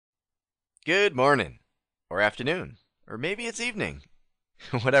Good morning, or afternoon, or maybe it's evening.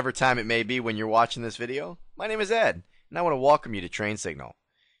 Whatever time it may be when you're watching this video, my name is Ed, and I want to welcome you to Train Signal.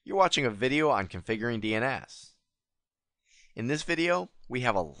 You're watching a video on configuring DNS. In this video, we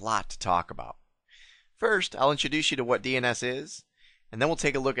have a lot to talk about. First, I'll introduce you to what DNS is, and then we'll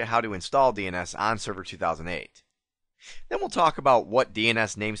take a look at how to install DNS on Server 2008. Then we'll talk about what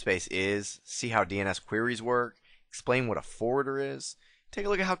DNS namespace is, see how DNS queries work, explain what a forwarder is, take a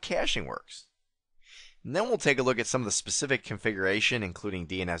look at how caching works. And then we'll take a look at some of the specific configuration, including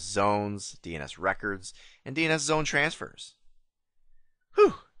DNS zones, DNS records, and DNS zone transfers.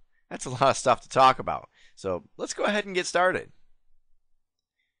 Whew, that's a lot of stuff to talk about. So let's go ahead and get started.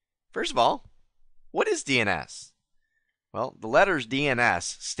 First of all, what is DNS? Well, the letters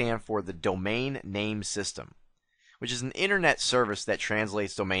DNS stand for the Domain Name System, which is an internet service that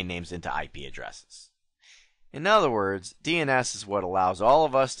translates domain names into IP addresses. In other words, DNS is what allows all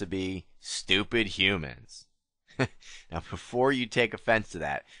of us to be stupid humans. Now, before you take offense to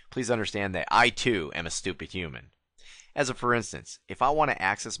that, please understand that I too am a stupid human. For instance, if I want to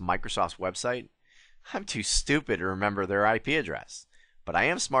access Microsoft's website, I'm too stupid to remember their IP address, but I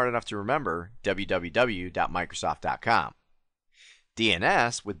am smart enough to remember www.microsoft.com.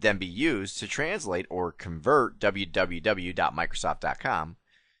 DNS would then be used to translate or convert www.microsoft.com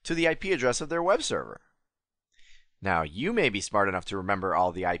to the IP address of their web server. Now, you may be smart enough to remember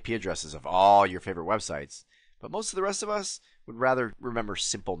all the IP addresses of all your favorite websites, but most of the rest of us would rather remember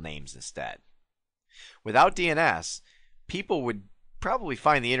simple names instead. Without DNS, people would probably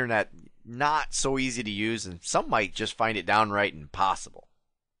find the internet not so easy to use, and some might just find it downright impossible.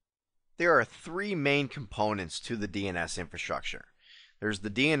 There are three main components to the DNS infrastructure. There's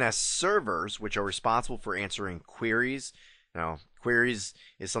the DNS servers, which are responsible for answering queries. Now, queries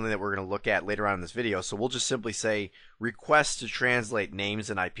is something that we're going to look at later on in this video, so we'll just simply say requests to translate names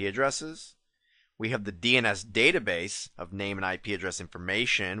and IP addresses. We have the DNS database of name and IP address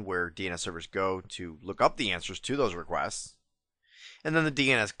information, where DNS servers go to look up the answers to those requests. And then the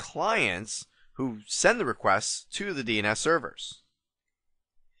DNS clients, who send the requests to the DNS servers.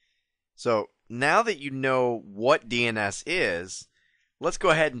 So now that you know what DNS is, let's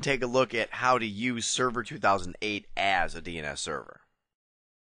go ahead and take a look at how to use Server 2008 as a DNS server.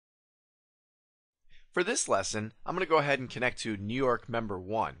 For this lesson, I'm going to go ahead and connect to New York Member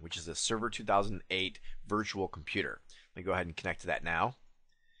 1, which is a Server 2008 virtual computer. Let me go ahead and connect to that now.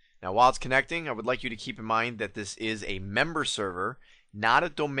 Now, while it's connecting, I would like you to keep in mind that this is a member server, not a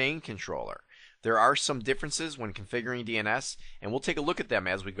domain controller. There are some differences when configuring DNS, and we'll take a look at them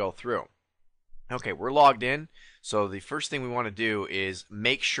as we go through. Okay, we're logged in, so the first thing we want to do is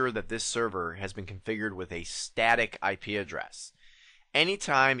make sure that this server has been configured with a static IP address.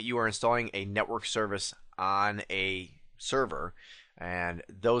 Anytime you are installing a network service on a server, and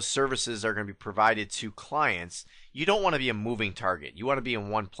those services are going to be provided to clients, you don't want to be a moving target. You want to be in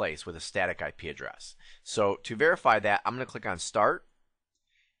one place with a static IP address. So to verify that, I'm going to click on Start,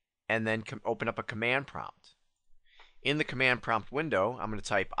 and then open up a command prompt. In the command prompt window, I'm going to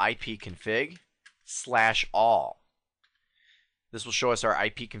type ipconfig/all. This will show us our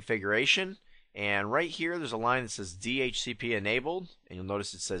IP configuration, and right here there's a line that says DHCP enabled, and you'll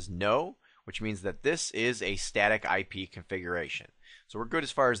notice it says no, which means that this is a static IP configuration. So we're good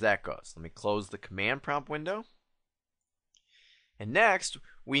as far as that goes. Let me close the command prompt window. And next,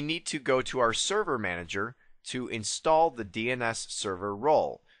 we need to go to our server manager to install the DNS server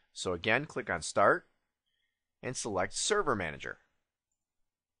role. So again, click on Start and select Server Manager.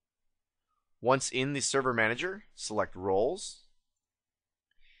 Once in the Server Manager, select Roles,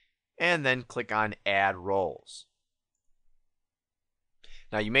 and then click on Add Roles.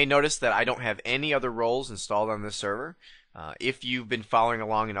 Now, you may notice that I don't have any other roles installed on this server. If you've been following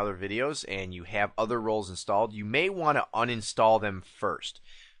along in other videos and you have other roles installed, you may want to uninstall them first.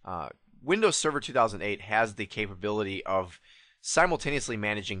 Windows Server 2008 has the capability of simultaneously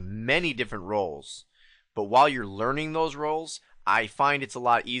managing many different roles, but while you're learning those roles, I find it's a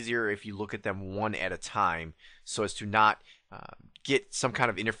lot easier if you look at them one at a time, so as to not get some kind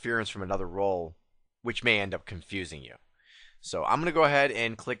of interference from another role, which may end up confusing you. So I'm going to go ahead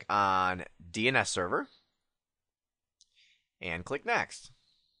and click on DNS server and click Next.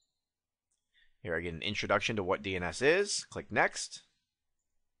 Here I get an introduction to what DNS is. Click Next.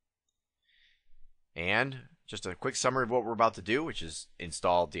 And just a quick summary of what we're about to do, which is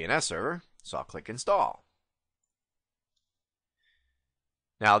install DNS server. So I'll click Install.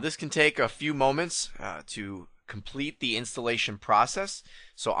 Now, this can take a few moments to complete the installation process.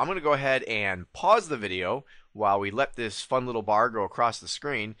 So I'm going to go ahead and pause the video while we let this fun little bar go across the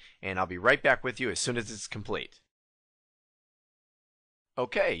screen, and I'll be right back with you as soon as it's complete.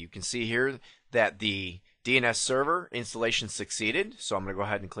 Okay, you can see here that the DNS server installation succeeded, so I'm going to go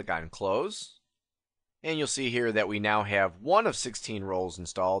ahead and click on close. And you'll see here that we now have one of 16 roles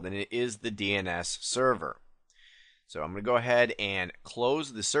installed, and it is the DNS server. So I'm going to go ahead and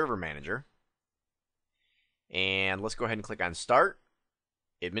close the server manager. And let's go ahead and click on Start,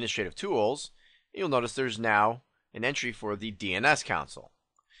 Administrative Tools. You'll notice there's now an entry for the DNS console.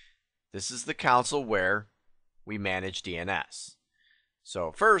 This is the console where we manage DNS.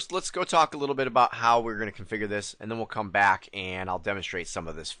 So first, let's go talk a little bit about how we're going to configure this, and then we'll come back and I'll demonstrate some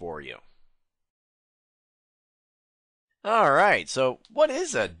of this for you. Alright, so what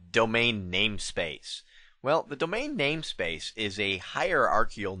is a domain namespace? Well, the domain namespace is a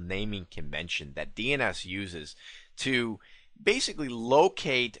hierarchical naming convention that DNS uses to basically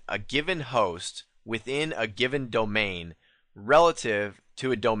locate a given host within a given domain relative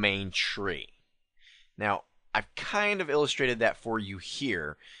to a domain tree. Now, I've kind of illustrated that for you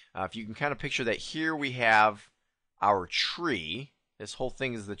here. If you can kind of picture that here we have our tree. This whole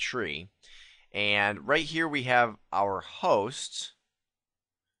thing is the tree. And right here we have our host.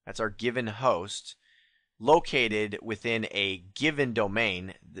 That's our given host located within a given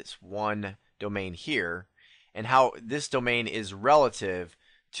domain, this one domain here, and how this domain is relative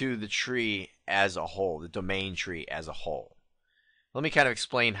to the tree as a whole, the domain tree as a whole. Let me kind of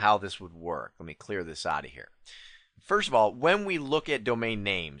explain how this would work. Let me clear this out of here. First of all, when we look at domain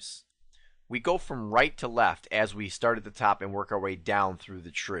names, we go from right to left as we start at the top and work our way down through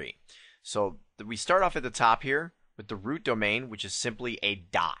the tree. So we start off at the top here with the root domain, which is simply a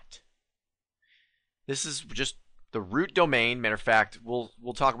dot. This is just the root domain. Matter of fact, we'll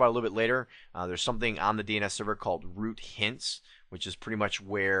talk about it a little bit later. There's something on the DNS server called root hints, which is pretty much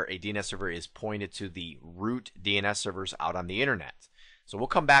where a DNS server is pointed to the root DNS servers out on the internet. So we'll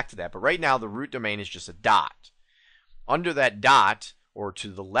come back to that. But right now, the root domain is just a dot. Under that dot, or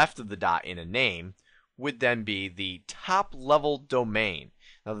to the left of the dot in a name, would then be the top level domain.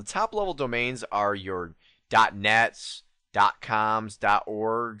 Now, the top level domains are your .nets, .coms,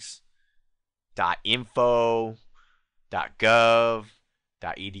 .orgs, .info, .gov,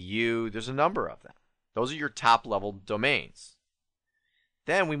 .edu. There's a number of them. Those are your top level domains.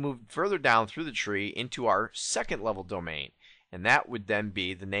 Then we move further down through the tree into our second level domain, and that would then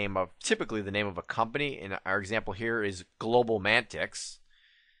be the name of, typically the name of a company. And our example here is Global Mantics.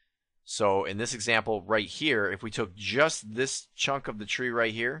 So in this example right here, if we took just this chunk of the tree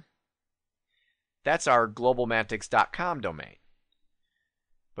right here, that's our globalmantics.com domain.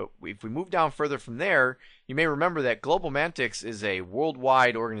 But if we move down further from there, you may remember that Global Mantics is a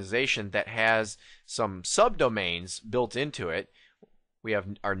worldwide organization that has some subdomains built into it. We have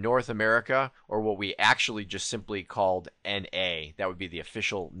our North America, or what we actually just simply called NA. That would be the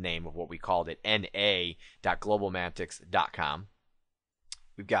official name of what we called it, na.globalmantics.com.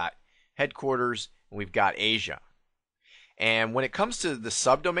 We've got headquarters, and we've got Asia. And when it comes to the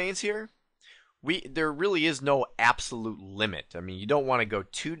subdomains here, there really is no absolute limit. I mean, you don't want to go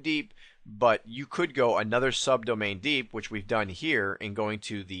too deep, but you could go another subdomain deep, which we've done here in going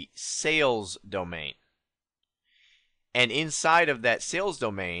to the sales domain. And inside of that sales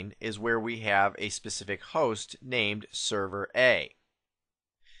domain is where we have a specific host named Server A.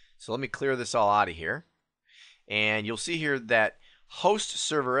 So let me clear this all out of here. And you'll see here that host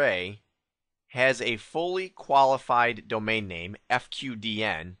Server A has a fully qualified domain name,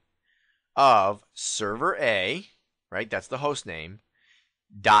 FQDN, of Server A, right? That's the host name,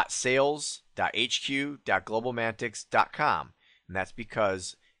 .sales.hq.globalmantics.com. And that's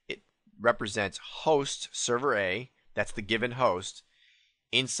because it represents host Server A, that's the given host,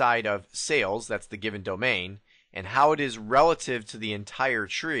 inside of sales, that's the given domain, and how it is relative to the entire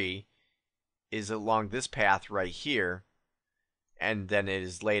tree is along this path right here, and then it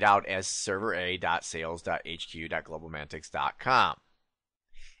is laid out as servera.sales.hq.globalmantics.com.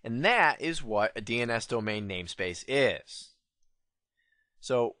 And that is what a DNS domain namespace is.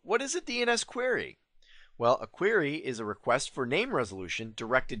 So what is a DNS query? Well, a query is a request for name resolution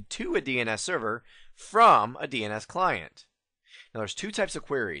directed to a DNS server from a DNS client. Now there's two types of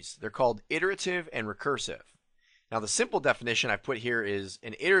queries. They're called iterative and recursive. Now the simple definition I put here is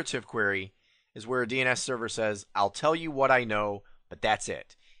an iterative query is where a DNS server says, I'll tell you what I know, but that's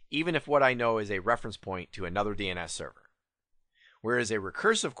it, even if what I know is a reference point to another DNS server. Whereas a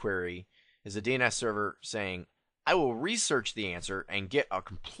recursive query is a DNS server saying, I will research the answer and get a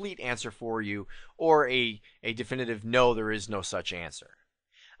complete answer for you, or a definitive no, there is no such answer.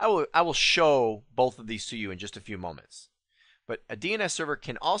 I will show both of these to you in just a few moments. But a DNS server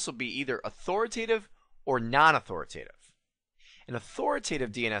can also be either authoritative or non-authoritative. An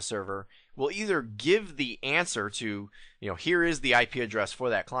authoritative DNS server will either give the answer to, here is the IP address for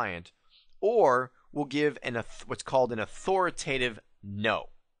that client, or will give what's called an authoritative no,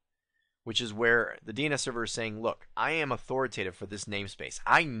 which is where the DNS server is saying, look, I am authoritative for this namespace.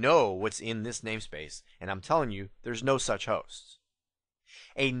 I know what's in this namespace, and I'm telling you there's no such hosts.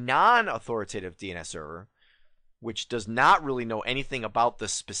 A non-authoritative DNS server, which does not really know anything about the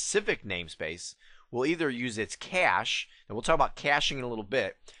specific namespace, will either use its cache, and we'll talk about caching in a little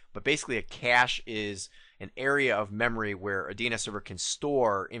bit, but basically a cache is an area of memory where a DNS server can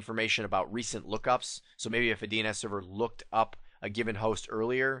store information about recent lookups. So maybe if a DNS server looked up a given host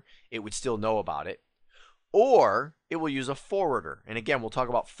earlier, it would still know about it. Or it will use a forwarder. And again, we'll talk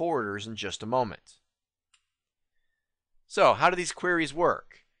about forwarders in just a moment. So how do these queries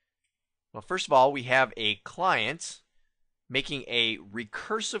work? Well, first of all, we have a client making a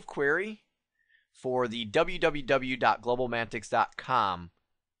recursive query for the www.globalmantics.com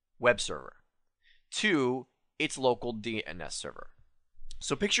web server to its local DNS server.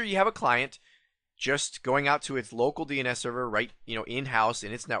 So picture you have a client just going out to its local DNS server right, in-house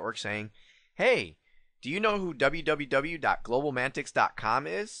in its network saying, hey, do you know who www.globalmantics.com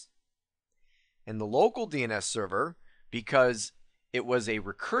is? And the local DNS server, because it was a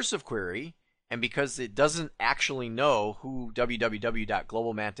recursive query and because it doesn't actually know who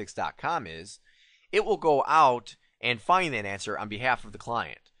www.globalmantics.com is, it will go out and find that answer on behalf of the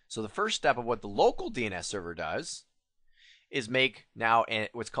client. So the first step of what the local DNS server does is make now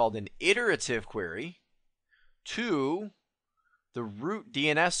what's called an iterative query to the root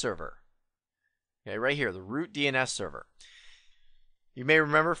DNS server. Okay, right here, the root DNS server. You may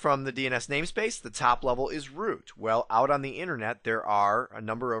remember from the DNS namespace, the top level is root. Well, out on the internet, there are a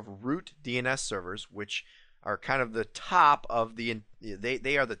number of root DNS servers, which are kind of the top of they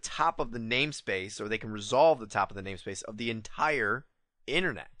are the top of the namespace, or they can resolve the top of the namespace of the entire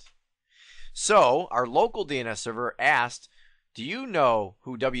internet. So our local DNS server asked, do you know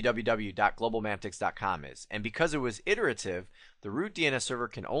who www.globalmantics.com is? And because it was iterative, the root DNS server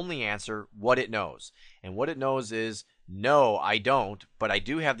can only answer what it knows. And what it knows is, no, I don't, but I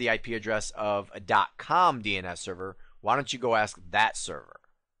do have the IP address of a .com DNS server. Why don't you go ask that server?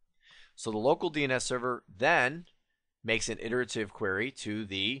 So the local DNS server then makes an iterative query to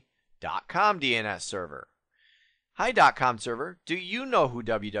the .com DNS server. Hi, .com server. Do you know who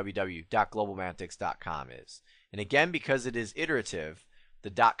www.globalmantics.com is? And again, because it is iterative,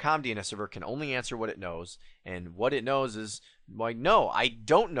 the .com DNS server can only answer what it knows. And what it knows is, well, no, I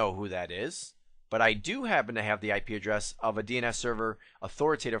don't know who that is, but I do happen to have the IP address of a DNS server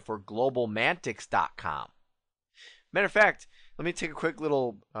authoritative for globalmantics.com. Matter of fact, let me take a quick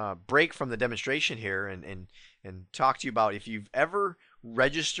little break from the demonstration here and talk to you about if you've ever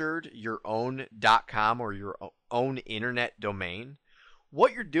registered your own .com or your own internet domain.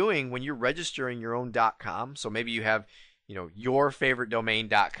 What you're doing when you're registering your own .com, so maybe you have, your favorite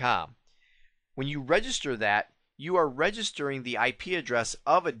domain.com. When you register that, you are registering the IP address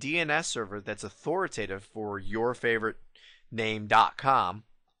of a DNS server that's authoritative for your favorite name.com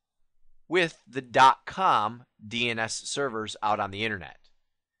with the .com DNS servers out on the internet.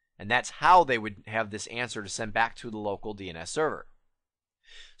 And that's how they would have this answer to send back to the local DNS server.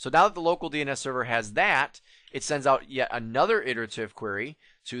 So now that the local DNS server has that, it sends out yet another iterative query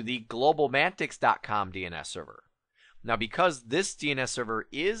to the globalmantics.com DNS server. Now, because this DNS server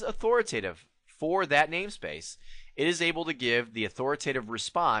is authoritative for that namespace, it is able to give the authoritative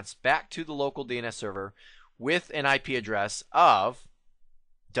response back to the local DNS server with an IP address of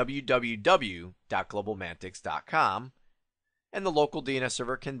www.globalmantics.com, and the local DNS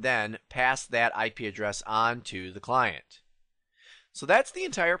server can then pass that IP address on to the client. So that's the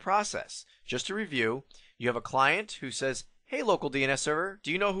entire process. Just to review, you have a client who says, hey, local DNS server,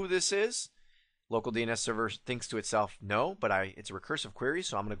 do you know who this is? Local DNS server thinks to itself, no, but it's a recursive query,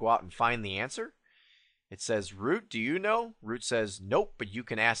 so I'm going to go out and find the answer. It says, root, do you know? Root says, nope, but you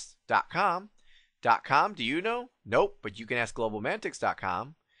can ask .com. .com, do you know? Nope, but you can ask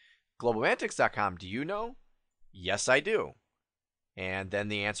globalmantics.com. Globalmantics.com, do you know? Yes, I do. And then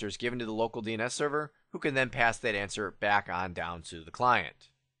the answer is given to the local DNS server, who can then pass that answer back on down to the client.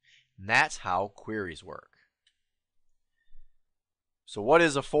 And that's how queries work. So what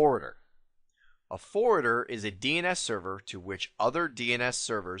is a forwarder? A forwarder is a DNS server to which other DNS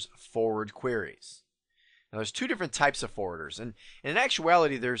servers forward queries. Now there's two different types of forwarders, and in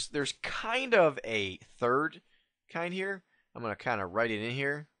actuality there's kind of a third kind here. I'm going to kind of write it in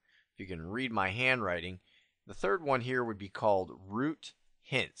here. If you can read my handwriting, the third one here would be called root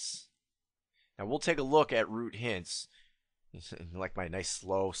hints. Now we'll take a look at root hints like my nice,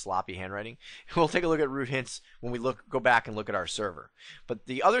 slow, sloppy handwriting. We'll take a look at root hints when we go back and look at our server. But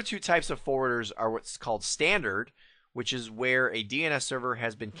the other two types of forwarders are what's called standard, which is where a DNS server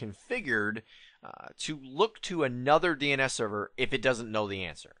has been configured to look to another DNS server if it doesn't know the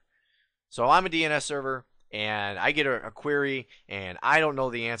answer. So I'm a DNS server, and I get a query, and I don't know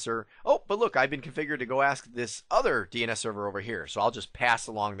the answer. Oh, but look, I've been configured to go ask this other DNS server over here, so I'll just pass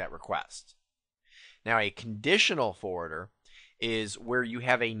along that request. Now, a conditional forwarder is where you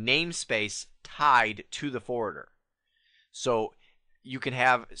have a namespace tied to the forwarder. So you can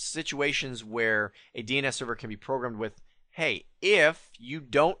have situations where a DNS server can be programmed with, hey, if you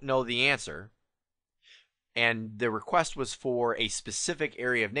don't know the answer, and the request was for a specific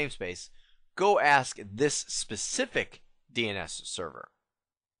area of namespace, go ask this specific DNS server.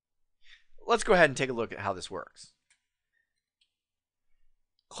 Let's go ahead and take a look at how this works.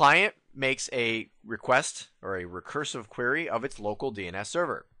 Client makes a request or a recursive query of its local DNS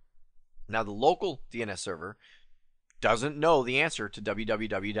server. Now, the local DNS server doesn't know the answer to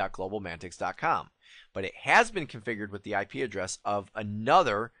www.globalmantics.com, but it has been configured with the IP address of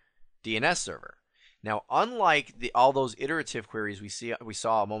another DNS server. Now, unlike all those iterative queries we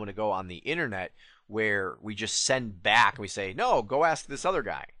saw a moment ago on the internet, where we just send back and we say, no, go ask this other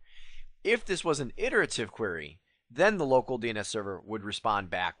guy. If this was an iterative query, then the local DNS server would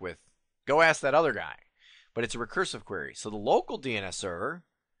respond back with, go ask that other guy. But it's a recursive query. So the local DNS server,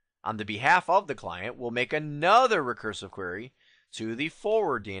 on the behalf of the client, will make another recursive query to the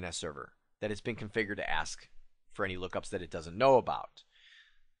forward DNS server that it's been configured to ask for any lookups that it doesn't know about.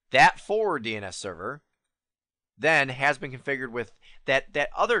 That forward DNS server then has been configured with that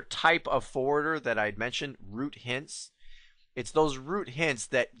other type of forwarder that I'd mentioned, root hints. It's those root hints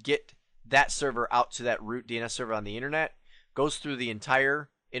that get that server out to that root DNS server on the internet, goes through the entire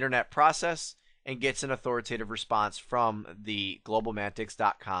internet process, and gets an authoritative response from the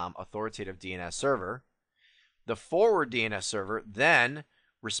globalmantics.com authoritative DNS server. The forward DNS server then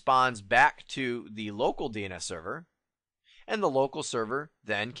responds back to the local DNS server, and the local server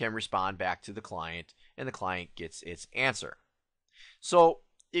then can respond back to the client, and the client gets its answer. So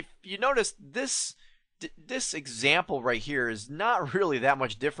if you notice, this example right here is not really that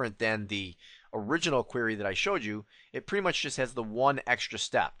much different than the original query that I showed you. It pretty much just has the one extra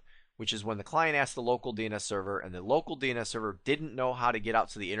step, which is when the client asked the local DNS server and the local DNS server didn't know how to get out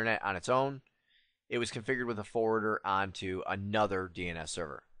to the internet on its own, it was configured with a forwarder onto another DNS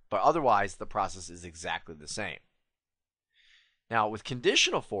server. But otherwise, the process is exactly the same. Now, with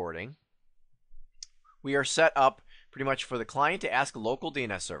conditional forwarding, we are set up pretty much for the client to ask a local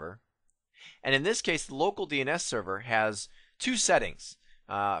DNS server. And in this case, the local DNS server has two settings.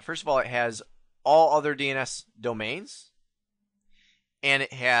 First of all, it has all other DNS domains, and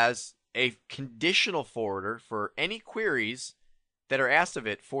it has a conditional forwarder for any queries that are asked of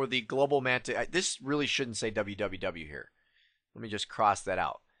it for the global mantic. This really shouldn't say www here. Let me just cross that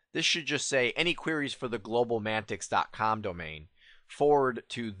out. This should just say any queries for the globalmantics.com domain forward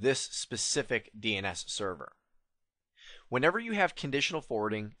to this specific DNS server. Whenever you have conditional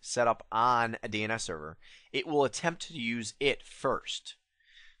forwarding set up on a DNS server, it will attempt to use it first.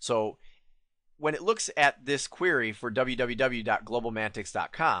 So when it looks at this query for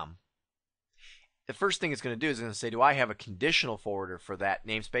www.globalmantics.com, the first thing it's going to do is it's going to say, do I have a conditional forwarder for that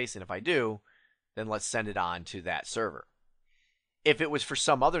namespace? And if I do, then let's send it on to that server. If it was for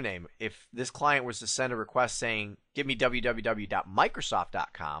some other name, if this client was to send a request saying, give me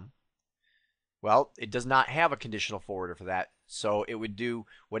www.microsoft.com, well, it does not have a conditional forwarder for that, so it would do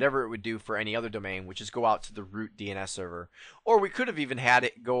whatever it would do for any other domain, which is go out to the root DNS server. Or we could have even had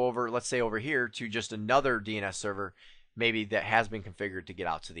it go over, let's say over here, to just another DNS server, maybe that has been configured to get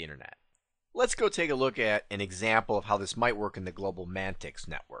out to the internet. Let's go take a look at an example of how this might work in the Global Mantics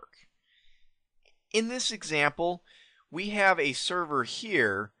network. In this example, we have a server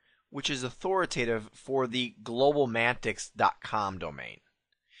here which is authoritative for the globalmantics.com domain.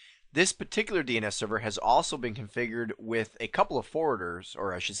 This particular DNS server has also been configured with a couple of forwarders,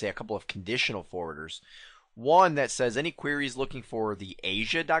 or I should say a couple of conditional forwarders. One that says any queries looking for the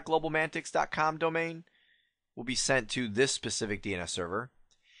asia.globalmantics.com domain will be sent to this specific DNS server,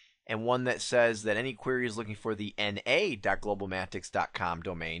 and one that says that any queries looking for the na.globalmantics.com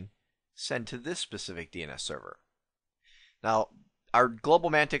domain send to this specific DNS server. Now, our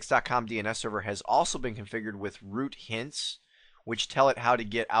globalmantics.com DNS server has also been configured with root hints, which tell it how to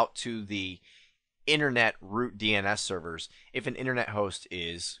get out to the internet root DNS servers if an internet host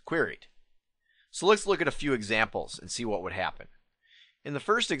is queried. So let's look at a few examples and see what would happen. In the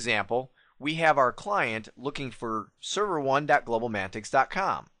first example, we have our client looking for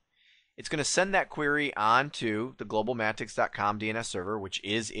server1.globalmantics.com. It's going to send that query on to the globalmatics.com DNS server, which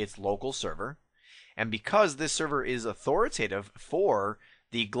is its local server. And because this server is authoritative for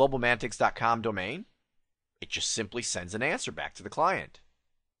the globalmatics.com domain, it just simply sends an answer back to the client.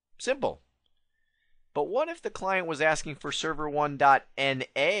 Simple. But what if the client was asking for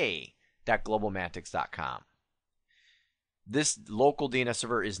server1.na.globalmatics.com? This local DNS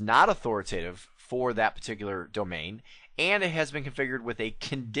server is not authoritative for that particular domain, and it has been configured with a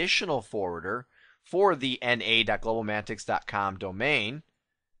conditional forwarder for the na.globalmatics.com domain.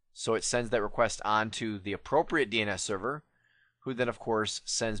 So it sends that request on to the appropriate DNS server, who then, of course,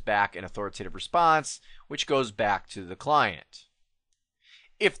 sends back an authoritative response, which goes back to the client.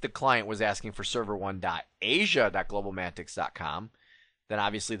 If the client was asking for server1.asia.globalmatics.com, then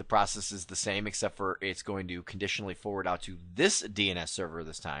obviously the process is the same, except for it's going to conditionally forward out to this DNS server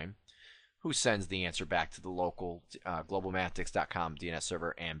this time, who sends the answer back to the local globalmatics.com DNS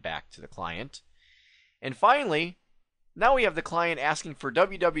server and back to the client. And finally, now we have the client asking for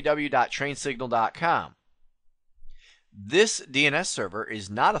www.trainsignal.com. This DNS server is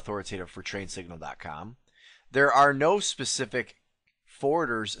not authoritative for trainsignal.com. There are no specific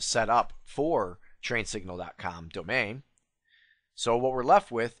forwarders set up for trainsignal.com domain. So what we're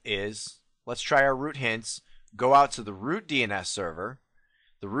left with is, let's try our root hints, go out to the root DNS server.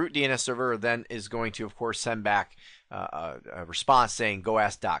 The root DNS server then is going to, of course, send back a response saying go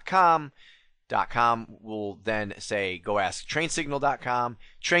ask.com. .com will then say go ask trainsignal.com.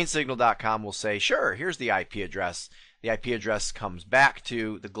 Trainsignal.com will say, sure, here's the IP address. The IP address comes back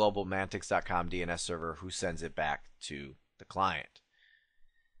to the globalmatics.com DNS server, who sends it back to the client.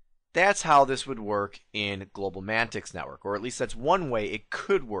 That's how this would work in GlobalMantics network, or at least that's one way it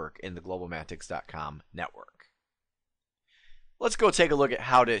could work in the globalmatics.com network. Let's go take a look at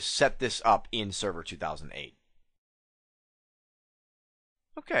how to set this up in Server 2008.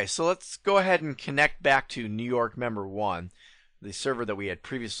 Okay, so let's go ahead and connect back to New York Member 1, the server that we had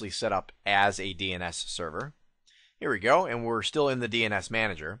previously set up as a DNS server. Here we go, and we're still in the DNS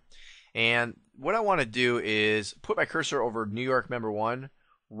manager. And what I want to do is put my cursor over New York Member 1,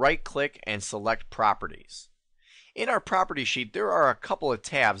 right-click, and select Properties. In our Property sheet, there are a couple of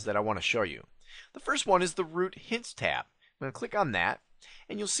tabs that I want to show you. The first one is the Root Hints tab. I'm going to click on that,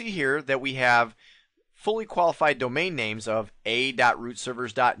 and you'll see here that we have fully qualified domain names of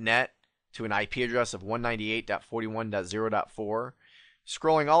a.rootservers.net to an IP address of 198.41.0.4,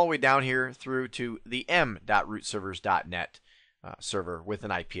 scrolling all the way down here through to the m.rootservers.net server with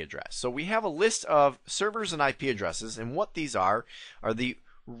an IP address. So we have a list of servers and IP addresses, and what these are the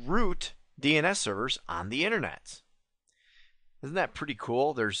root DNS servers on the internet. Isn't that pretty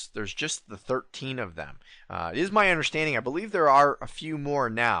cool? There's just the 13 of them. It is my understanding, I believe there are a few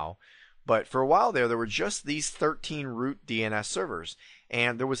more now, but for a while there were just these 13 root DNS servers.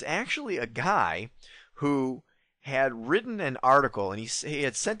 And there was actually a guy who had written an article, and he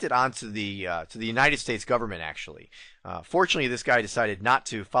had sent it on to the United States government, actually. Fortunately, this guy decided not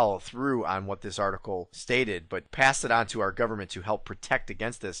to follow through on what this article stated, but passed it on to our government to help protect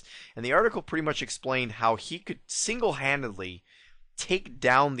against this. And the article pretty much explained how he could single-handedly take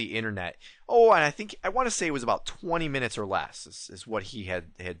down the internet. Oh, and I want to say it was about 20 minutes or less is what he had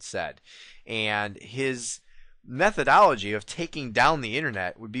said. And his methodology of taking down the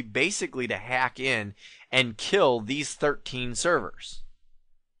internet would be basically to hack in and kill these 13 servers.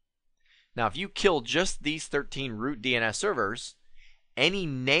 Now, if you kill just these 13 root DNS servers, any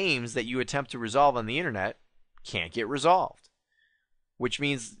names that you attempt to resolve on the internet can't get resolved. Which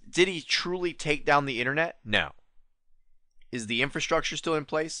means, did he truly take down the internet? No. Is the infrastructure still in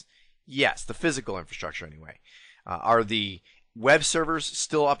place? Yes, the physical infrastructure anyway. Are the web servers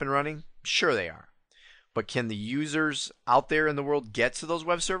still up and running? Sure they are. But can the users out there in the world get to those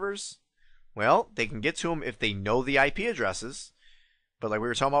web servers? Well, they can get to them if they know the IP addresses. But like we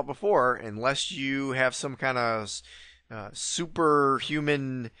were talking about before, unless you have some kind of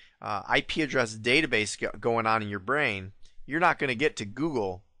superhuman IP address database going on in your brain, you're not going to get to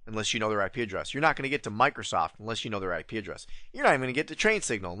Google unless you know their IP address. You're not going to get to Microsoft unless you know their IP address. You're not even going to get to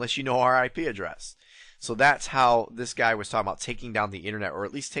TrainSignal unless you know our IP address. So that's how this guy was talking about taking down the internet, or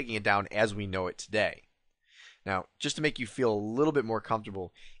at least taking it down as we know it today. Now, just to make you feel a little bit more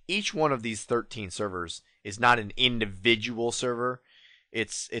comfortable, each one of these 13 servers is not an individual server.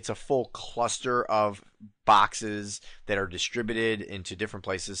 It's a full cluster of boxes that are distributed into different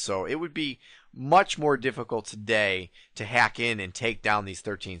places. So it would be much more difficult today to hack in and take down these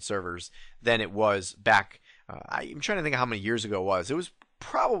 13 servers than it was back. I'm trying to think of how many years ago it was. It was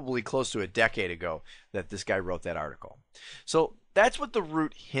probably close to a decade ago that this guy wrote that article. So that's what the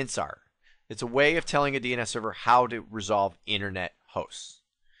root hints are. It's a way of telling a DNS server how to resolve internet hosts.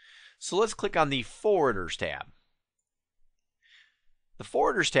 So let's click on the Forwarders tab. The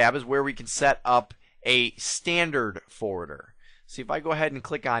Forwarders tab is where we can set up a standard forwarder. See, if I go ahead and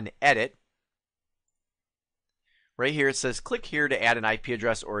click on Edit, right here it says click here to add an IP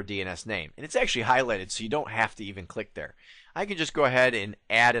address or a DNS name. And it's actually highlighted, so you don't have to even click there. I can just go ahead and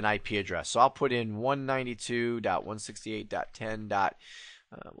add an IP address. So I'll put in 192.168.10.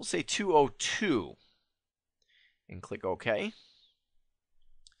 We'll say 202 and click OK.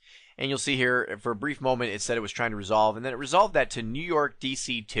 And you'll see here, for a brief moment, it said it was trying to resolve, and then it resolved that to New York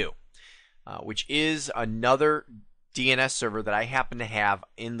DC2, which is another DNS server that I happen to have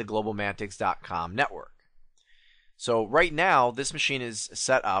in the globalmantics.com network. So right now, this machine is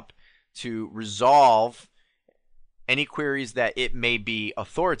set up to resolve any queries that it may be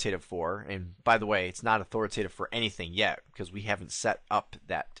authoritative for. And by the way, it's not authoritative for anything yet because we haven't set up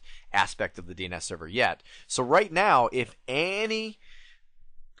that aspect of the DNS server yet. So right now, if any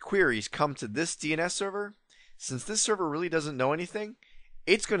queries come to this DNS server, since this server really doesn't know anything,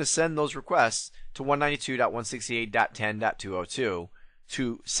 it's going to send those requests to 192.168.10.202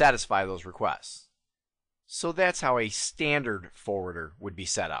 to satisfy those requests. So that's how a standard forwarder would be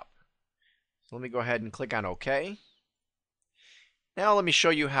set up. So let me go ahead and click on OK. Now let me show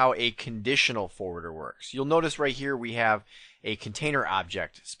you how a conditional forwarder works. You'll notice right here we have a container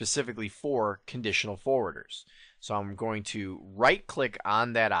object specifically for conditional forwarders. So I'm going to right click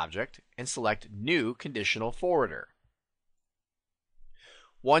on that object and select New Conditional Forwarder.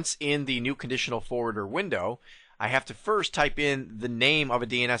 Once in the New Conditional Forwarder window, I have to first type in the name of a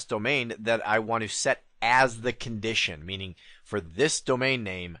DNS domain that I want to set as the condition, meaning for this domain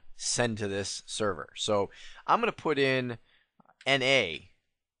name, send to this server. So I'm going to put in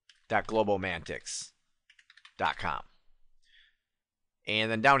na.globalmantics.com.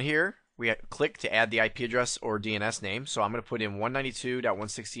 And then down here, we click to add the IP address or DNS name. So I'm going to put in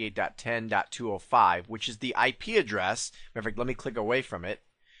 192.168.10.205, which is the IP address. Matter of fact, let me click away from it.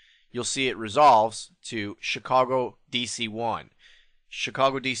 You'll see it resolves to Chicago DC1.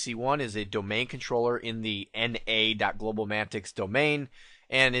 Chicago DC1 is a domain controller in the na.globalmantics domain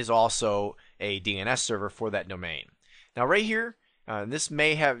and is also a DNS server for that domain. Now right here, this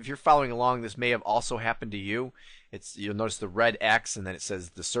may have, if you're following along, this may have also happened to you. You'll notice the red X, and then it says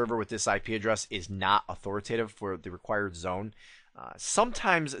the server with this IP address is not authoritative for the required zone.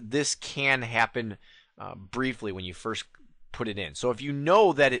 Sometimes this can happen briefly when you first put it in. So if you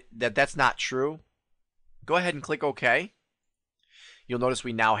know that that's not true, go ahead and click OK. You'll notice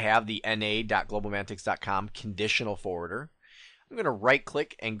we now have the na.globalmantics.com conditional forwarder. I'm going to right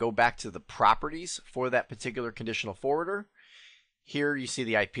click and go back to the properties for that particular conditional forwarder. Here you see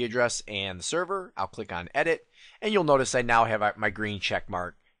the IP address and the server. I'll click on Edit, and you'll notice I now have my green check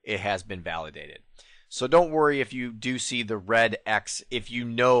mark. It has been validated. So don't worry if you do see the red X if you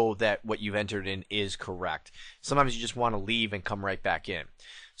know that what you've entered in is correct. Sometimes you just want to leave and come right back in.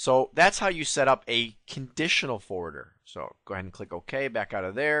 So that's how you set up a conditional forwarder. So go ahead and click OK, back out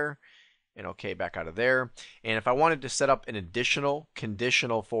of there, and OK, back out of there. And if I wanted to set up an additional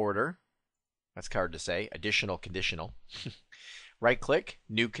conditional forwarder, that's hard to say, additional conditional. Right click,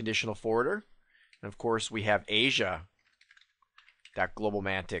 New Conditional Forwarder. And of course, we have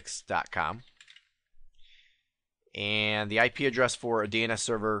Asia.globalmantics.com. And the IP address for a DNS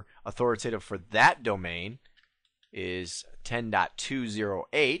server authoritative for that domain is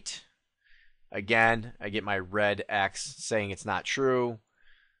 10.208. Again, I get my red X saying it's not true.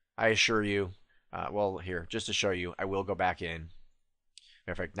 I assure you, well, here, just to show you, I will go back in.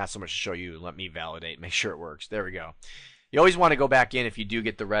 Matter of fact, not so much to show you, let me validate, make sure it works. There we go. You always want to go back in if you do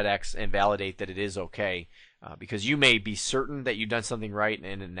get the red X and validate that it is okay, because you may be certain that you've done something right,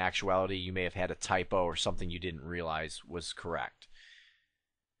 and in actuality you may have had a typo or something you didn't realize was correct.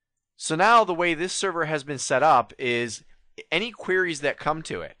 So now the way this server has been set up is any queries that come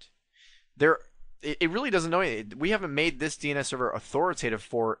to it, it really doesn't know anything. We haven't made this DNS server authoritative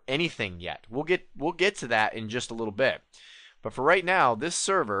for anything yet. We'll get to that in just a little bit. But for right now, this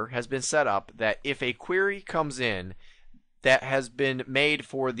server has been set up that if a query comes in that has been made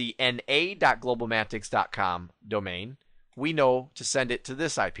for the na.globalmantics.com domain, we know to send it to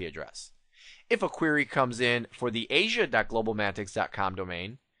this IP address. If a query comes in for the asia.globalmantics.com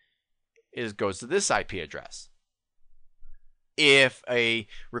domain, it goes to this IP address. If a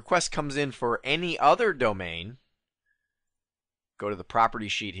request comes in for any other domain, go to the property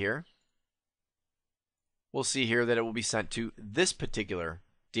sheet here. We'll see here that it will be sent to this particular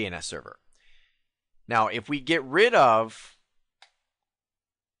DNS server. Now, if we get rid of,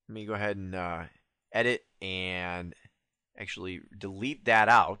 let me go ahead and edit and actually delete that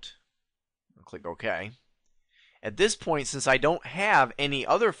out. I'll click OK. At this point, since I don't have any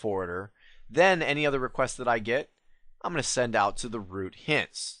other forwarder, then any other request that I get, I'm going to send out to the root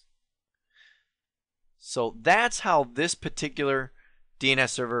hints. So that's how this particular DNS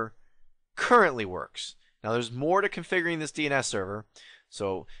server currently works. Now there's more to configuring this DNS server,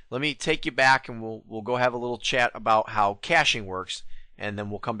 so let me take you back and we'll go have a little chat about how caching works, and then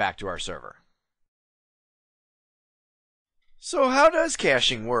we'll come back to our server. So how does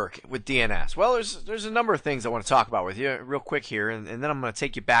caching work with DNS? Well, there's a number of things I want to talk about with you real quick here, and then I'm going to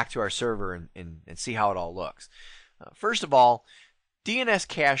take you back to our server and see how it all looks. First of all, DNS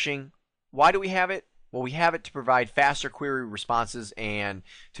caching, why do we have it? Well, we have it to provide faster query responses and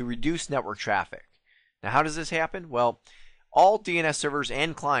to reduce network traffic. Now, how does this happen? Well, all DNS servers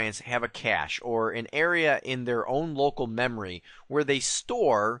and clients have a cache, or an area in their own local memory where they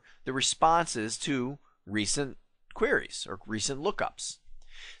store the responses to recent queries or recent lookups.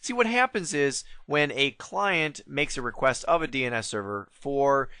 See, what happens is when a client makes a request of a DNS server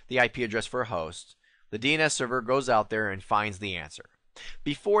for the IP address for a host, the DNS server goes out there and finds the answer.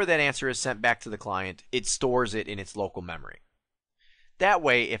 Before that answer is sent back to the client, it stores it in its local memory. That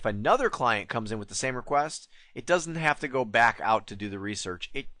way, if another client comes in with the same request, it doesn't have to go back out to do the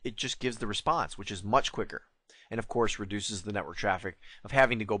research. It just gives the response, which is much quicker. And of course, reduces the network traffic of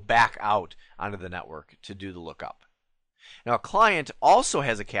having to go back out onto the network to do the lookup. Now, a client also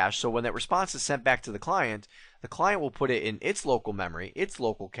has a cache, so when that response is sent back to the client will put it in its local memory, its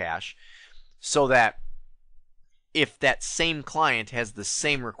local cache, so that if that same client has the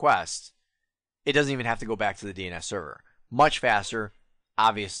same request, it doesn't even have to go back to the DNS server. Much faster,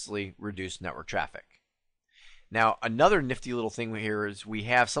 obviously reduced network traffic. Now, another nifty little thing here is we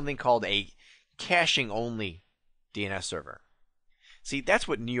have something called a caching only DNS server. See, that's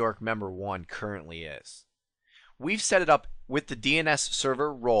what New York Member 1 currently is. We've set it up with the DNS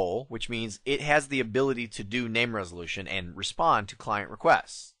server role, which means it has the ability to do name resolution and respond to client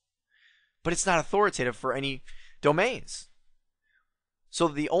requests. But it's not authoritative for any domains. So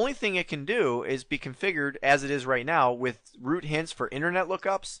the only thing it can do is be configured as it is right now with root hints for internet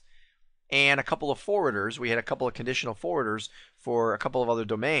lookups and a couple of forwarders. We had a couple of conditional forwarders for a couple of other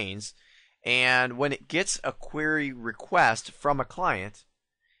domains. And when it gets a query request from a client,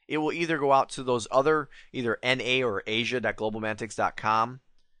 it will either go out to those other, either NA or asia.globalmantics.com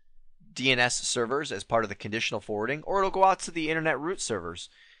DNS servers as part of the conditional forwarding, or it'll go out to the internet root servers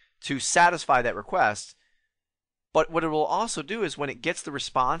to satisfy that request. But what it will also do is when it gets the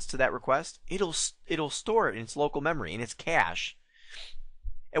response to that request, it'll store it in its local memory, in its cache.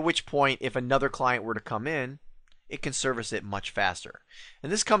 At which point, if another client were to come in, it can service it much faster.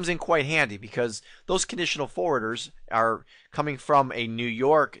 And this comes in quite handy because those conditional forwarders are coming from a New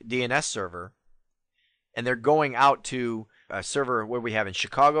York DNS server, and they're going out to a server where we have in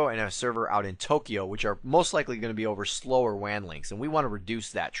Chicago and a server out in Tokyo, which are most likely going to be over slower WAN links, and we want to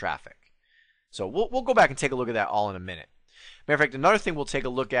reduce that traffic. So we'll go back and take a look at that all in a minute. Matter of fact, another thing we'll take a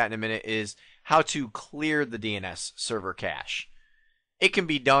look at in a minute is how to clear the DNS server cache. It can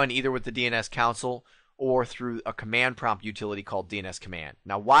be done either with the DNS console or through a command prompt utility called DNS command.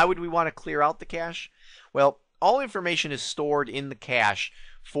 Now, why would we want to clear out the cache? Well, all information is stored in the cache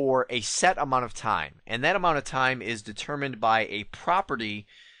for a set amount of time, and that amount of time is determined by a property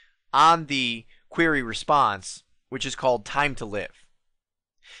on the query response, which is called time to live.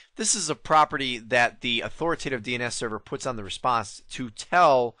 This is a property that the authoritative DNS server puts on the response to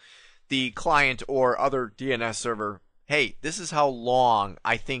tell the client or other DNS server, hey, this is how long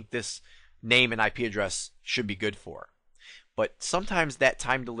I think this name and IP address should be good for. But sometimes that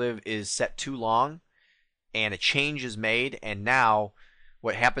time to live is set too long and a change is made, and now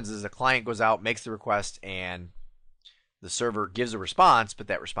what happens is the client goes out, makes the request, and the server gives a response, but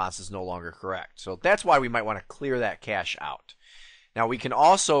that response is no longer correct. So that's why we might want to clear that cache out. Now, we can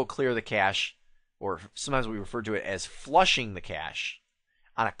also clear the cache, or sometimes we refer to it as flushing the cache,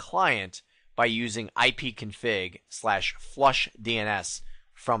 on a client by using ipconfig/flush DNS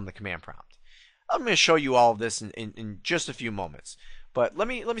from the command prompt. I'm going to show you all of this in just a few moments, but let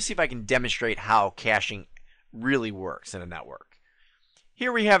me see if I can demonstrate how caching really works in a network.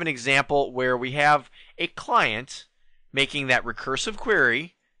 Here we have an example where we have a client making that recursive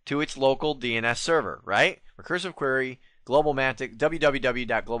query to its local DNS server, right? Recursive query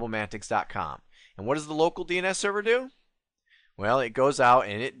www.globalmantics.com. And what does the local DNS server do? Well, it goes out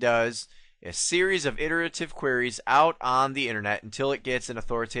and it does a series of iterative queries out on the internet until it gets an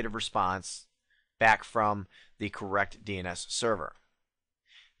authoritative response back from the correct DNS server.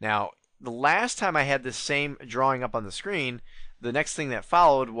 Now, the last time I had this same drawing up on the screen, the next thing that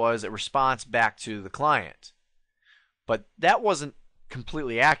followed was a response back to the client. But that wasn't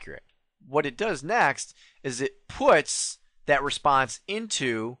completely accurate. What it does next is it puts that response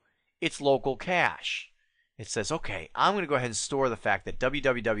into its local cache. It says, okay, I'm going to go ahead and store the fact that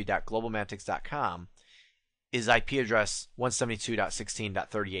www.globalmantics.com is IP address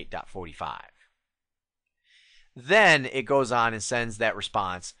 172.16.38.45. Then it goes on and sends that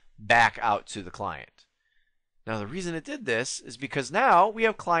response back out to the client. Now the reason it did this is because now we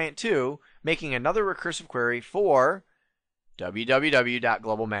have client 2 making another recursive query for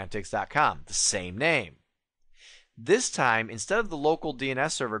www.globalmantics.com, the same name. This time, instead of the local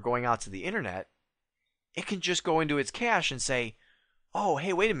DNS server going out to the internet, it can just go into its cache and say, oh,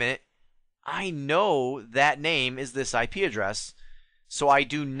 hey, wait a minute. I know that name is this IP address, so I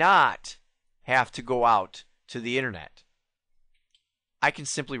do not have to go out to the internet. I can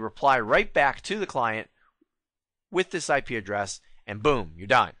simply reply right back to the client with this IP address, and boom, you're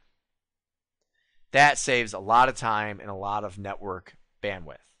done. That saves a lot of time and a lot of network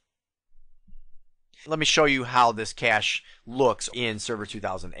bandwidth. Let me show you how this cache looks in Server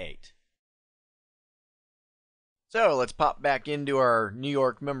 2008. So let's pop back into our New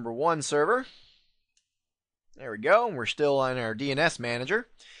York Member 1 server. There we go. We're still on our DNS manager.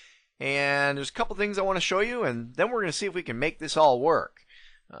 And there's a couple things I want to show you, and then we're going to see if we can make this all work.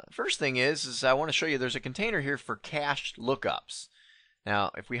 First thing is I want to show you there's a container here for cached lookups.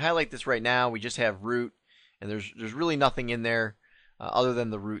 Now, if we highlight this right now, we just have root, and there's really nothing in there other than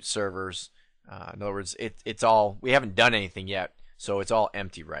the root servers. In other words, it's all, we haven't done anything yet, so it's all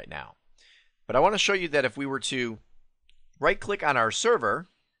empty right now. But I want to show you that if we were to right-click on our server,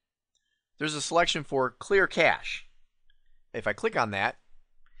 there's a selection for Clear Cache. If I click on that,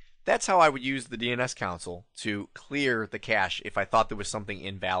 that's how I would use the DNS console to clear the cache if I thought there was something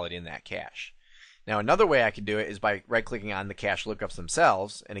invalid in that cache. Now, another way I could do it is by right-clicking on the cache lookups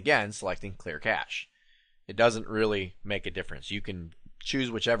themselves, and again, selecting Clear Cache. It doesn't really make a difference. You can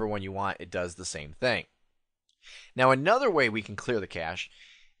choose whichever one you want. It does the same thing. Now, another way we can clear the cache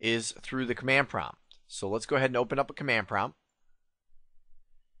is through the command prompt. So let's go ahead and open up a command prompt.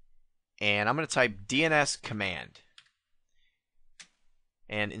 And I'm going to type DNS command.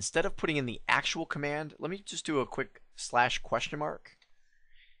 And instead of putting in the actual command, let me just do a quick /?.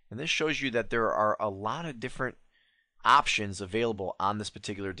 And this shows you that there are a lot of different options available on this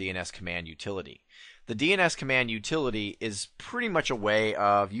particular DNS command utility. The DNS command utility is pretty much a way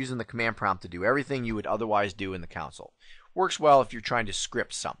of using the command prompt to do everything you would otherwise do in the console. Works well if you're trying to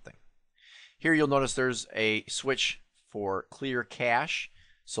script something. Here you'll notice there's a switch for clear cache.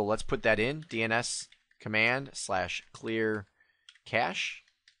 So let's put that in, DNS command /clear cache.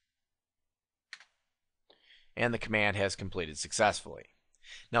 And the command has completed successfully.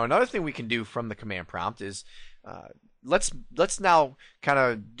 Now another thing we can do from the command prompt is let's now kind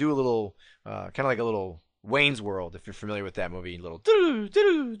of do a little kind of like a little Wayne's World, if you're familiar with that movie, little doo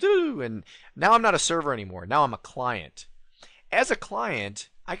doo doo, and now I'm not a server anymore. Now I'm a client. As a client,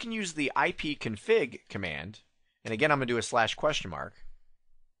 I can use the ipconfig command, and again I'm going to do a /?,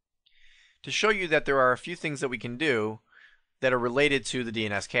 to show you that there are a few things that we can do that are related to the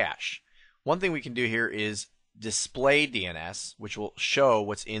DNS cache. One thing we can do here is display DNS, which will show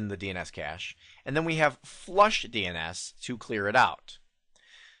what's in the DNS cache, and then we have flush DNS to clear it out.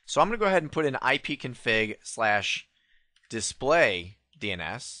 So I'm going to go ahead and put in ipconfig /display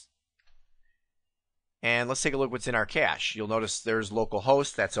DNS, and let's take a look what's in our cache. You'll notice there's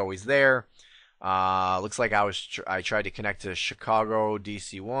localhost, that's always there. Looks like I tried to connect to Chicago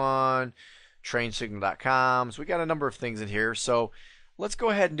DC1, trainsignal.com. So we got a number of things in here. So let's go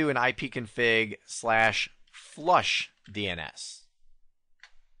ahead and do an ipconfig /flush DNS,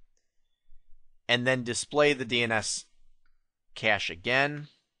 and then display the DNS cache again.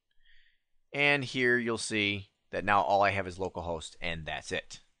 And here you'll see that now all I have is localhost, and that's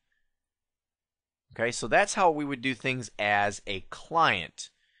it. Okay, so that's how we would do things as a client.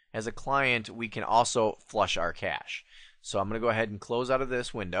 As a client, we can also flush our cache. So I'm going to go ahead and close out of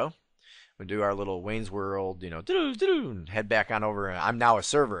this window. We'll do our little Wayne's World, and head back on over. I'm now a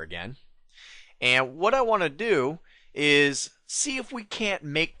server again. And what I want to do is see if we can't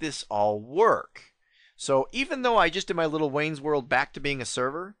make this all work. So even though I just did my little Wayne's World back to being a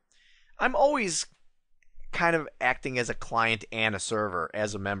server, I'm always kind of acting as a client and a server,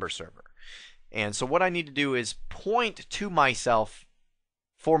 as a member server. And so what I need to do is point to myself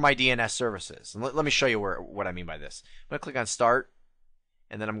for my DNS services. And let me show you what I mean by this. I'm going to click on Start,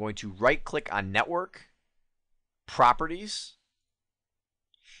 and then I'm going to right-click on Network, Properties.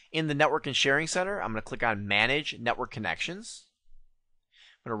 In the Network and Sharing Center, I'm going to click on Manage Network Connections.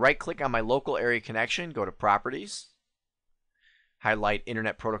 I'm going to right-click on my local area connection, go to Properties, highlight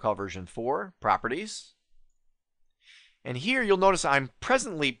Internet Protocol version 4, Properties. And here you'll notice I'm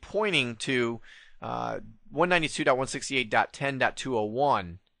presently pointing to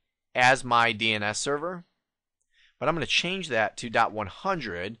 192.168.10.201 as my DNS server, but I'm going to change that to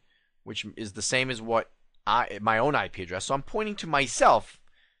 .100, which is the same as what my own IP address. So I'm pointing to myself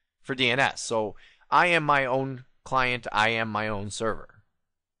for DNS. So I am my own client. I am my own server.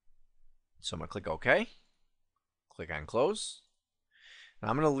 So I'm going to click OK. Click on Close. Now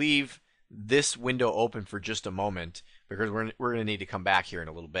I'm going to leave this window open for just a moment because we're going to need to come back here in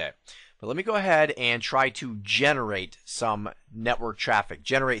a little bit. But let me go ahead and try to generate some network traffic,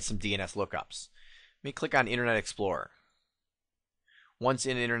 generate some DNS lookups. Let me click on Internet Explorer. Once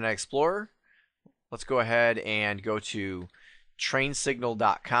in Internet Explorer, let's go ahead and go to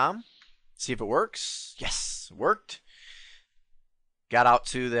trainsignal.com. See if it works. Yes, it worked. Got out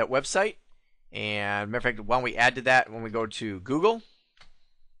to that website. And matter of fact, why don't we add to that when we go to Google?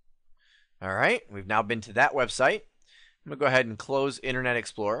 All right, we've now been to that website. I'm going to go ahead and close Internet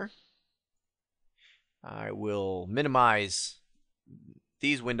Explorer. I will minimize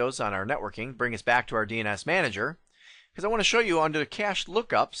these windows on our networking, bring us back to our DNS manager, because I want to show you under cached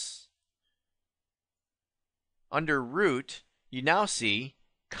lookups, under root, you now see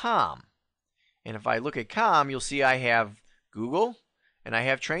COM. And if I look at COM, you'll see I have Google and I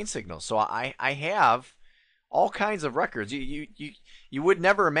have train signals. So I have all kinds of records. You would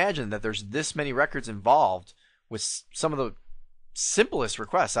never imagine that there's this many records involved with some of the simplest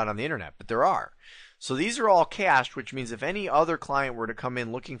requests out on the internet, but there are. So these are all cached, which means if any other client were to come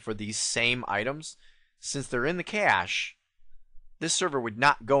in looking for these same items, since they're in the cache, this server would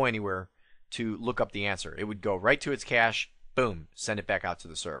not go anywhere to look up the answer. It would go right to its cache, boom, send it back out to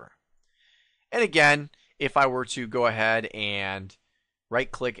the server. And again, if I were to go ahead and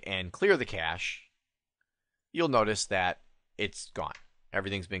right-click and clear the cache, you'll notice that it's gone.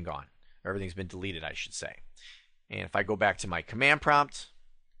 Everything's been gone. Everything's been deleted, I should say. And if I go back to my command prompt,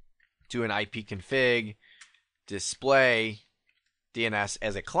 do an ipconfig display DNS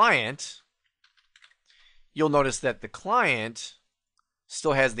as a client, you'll notice that the client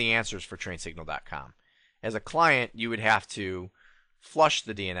still has the answers for trainsignal.com. As a client, you would have to flush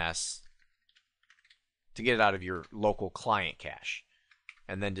the DNS to get it out of your local client cache,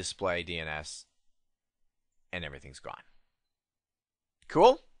 and then display DNS, and everything's gone.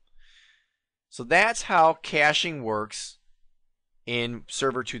 Cool? So that's how caching works in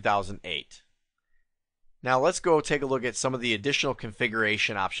Server 2008. Now let's go take a look at some of the additional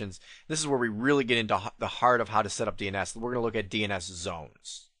configuration options. This is where we really get into the heart of how to set up DNS. We're going to look at DNS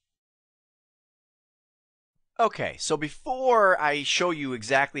zones. Okay, so before I show you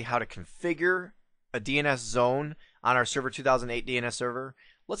exactly how to configure a DNS zone on our Server 2008 DNS server,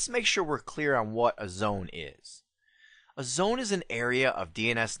 let's make sure we're clear on what a zone is. A zone is an area of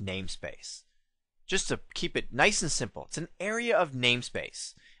DNS namespace. Just to keep it nice and simple, it's an area of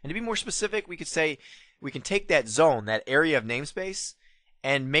namespace. And to be more specific, we could say we can take that zone, that area of namespace,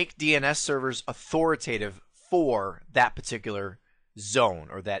 and make DNS servers authoritative for that particular zone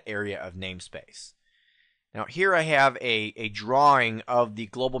or that area of namespace. Now here I have a drawing of the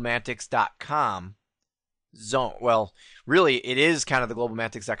globalmantics.com zone. Well, really it is kind of the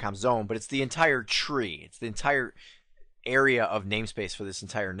globalmantics.com zone, but it's the entire tree. It's the entire area of namespace for this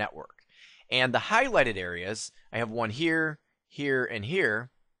entire network. And the highlighted areas, I have one here, here, and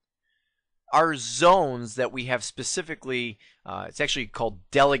here, are zones that we have specifically, it's actually called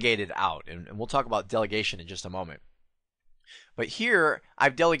delegated out. And we'll talk about delegation in just a moment. But here,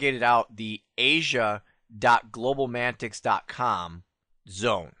 I've delegated out the asia.globalmantics.com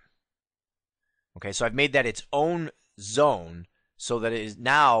zone. Okay, so I've made that its own zone so that it is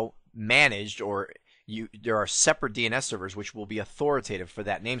now managed, or there are separate DNS servers which will be authoritative for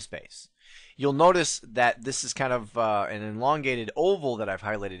that namespace. You'll notice that this is kind of an elongated oval that I've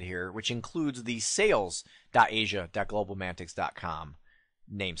highlighted here, which includes the sales.asia.globalmantics.com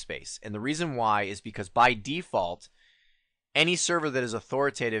namespace. And the reason why is because by default, any server that is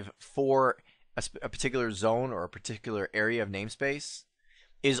authoritative for a particular zone or a particular area of namespace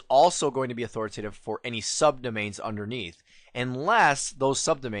is also going to be authoritative for any subdomains underneath, unless those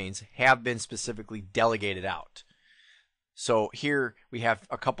subdomains have been specifically delegated out. So here we have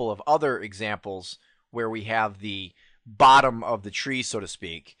a couple of other examples where we have the bottom of the tree, so to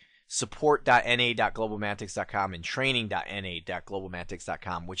speak, support.na.globalmantics.com and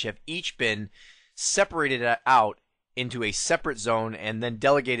training.na.globalmantics.com, which have each been separated out into a separate zone and then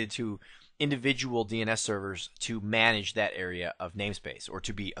delegated to individual DNS servers to manage that area of namespace or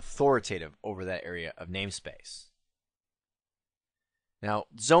to be authoritative over that area of namespace. Now,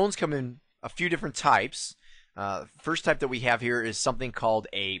 zones come in a few different types. First type that we have here is something called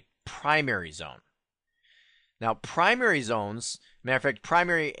a primary zone. Now, primary zones, matter of fact,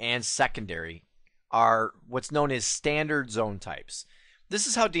 primary and secondary are what's known as standard zone types. This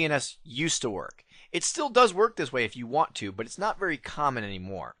is how DNS used to work. It still does work this way if you want to, but it's not very common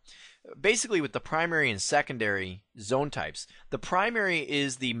anymore. Basically, with the primary and secondary zone types, the primary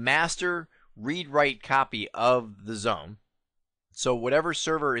is the master read-write copy of the zone. So whatever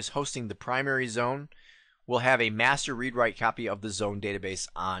server is hosting the primary zone will have a master read-write copy of the zone database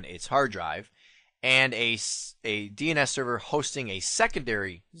on its hard drive, and a DNS server hosting a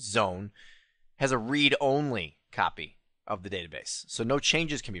secondary zone has a read-only copy of the database. So no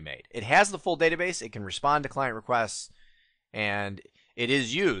changes can be made. It has the full database, it can respond to client requests, and it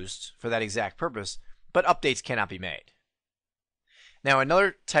is used for that exact purpose, but updates cannot be made. Now,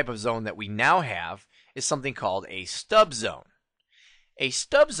 another type of zone that we now have is something called a stub zone. A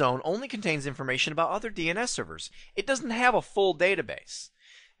stub zone only contains information about other DNS servers. It doesn't have a full database.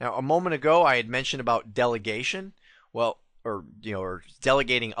 Now, a moment ago, I had mentioned about delegation, or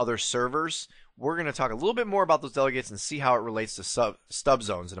delegating other servers. We're going to talk a little bit more about those delegates and see how it relates to stub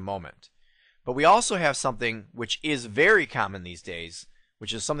zones in a moment. But we also have something which is very common these days,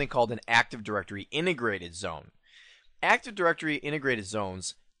 which is something called an Active Directory integrated zone. Active Directory integrated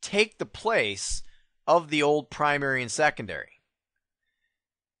zones take the place of the old primary and secondary.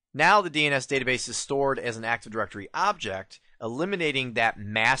 Now the DNS database is stored as an Active Directory object, eliminating that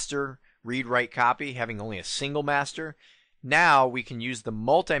master read-write copy, having only a single master. Now we can use the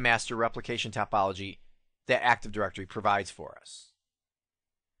multi-master replication topology that Active Directory provides for us.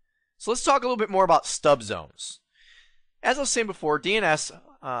 So let's talk a little bit more about stub zones. As I was saying before, DNS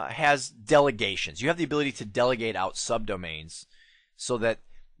has delegations. You have the ability to delegate out subdomains so that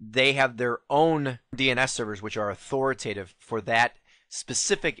they have their own DNS servers which are authoritative for that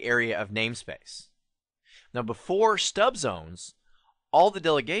specific area of namespace. Now, before stub zones, all the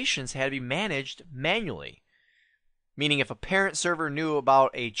delegations had to be managed manually, meaning if a parent server knew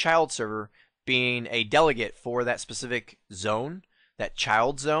about a child server being a delegate for that specific zone, that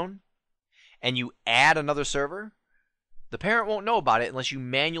child zone, and you add another server, the parent won't know about it unless you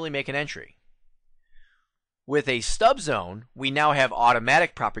manually make an entry. With a stub zone, we now have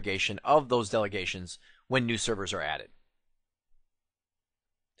automatic propagation of those delegations when new servers are added.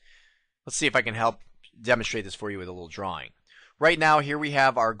 Let's see if I can help demonstrate this for you with a little drawing. Right now, here we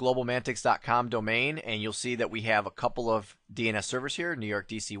have our globalmantics.com domain, and you'll see that we have a couple of DNS servers here, New York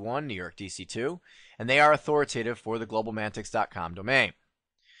DC1, New York DC2, and they are authoritative for the globalmantics.com domain.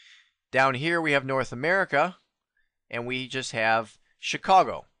 Down here we have North America, and we just have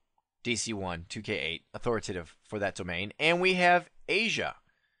Chicago DC1 2K8 authoritative for that domain, and we have Asia,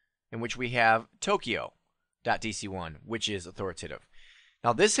 in which we have Tokyo.dc1, which is authoritative.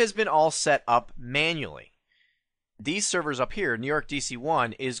 Now this has been all set up manually. These servers up here, New York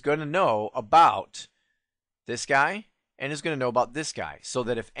DC1, is going to know about this guy and is going to know about this guy, so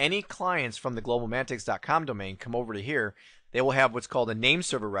that if any clients from the globalmantics.com domain come over to here, they will have what's called a name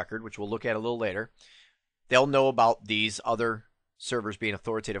server record, which we'll look at a little later. They'll know about these other servers being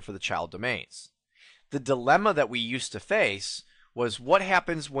authoritative for the child domains. The dilemma that we used to face was what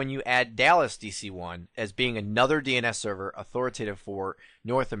happens when you add Dallas DC1 as being another DNS server authoritative for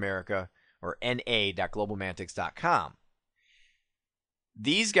North America, or na.globalmantics.com.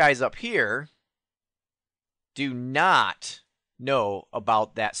 These guys up here do not know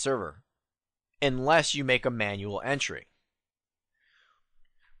about that server unless you make a manual entry.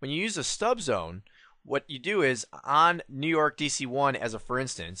 When you use a stub zone, what you do is on New York DC1 as a for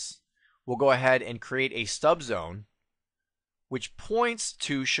instance, we'll go ahead and create a stub zone which points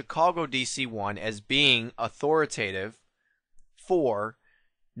to Chicago DC1 as being authoritative for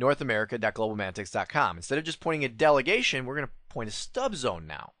NorthAmerica.globalmantics.com. Instead of just pointing a delegation, we're going to point a stub zone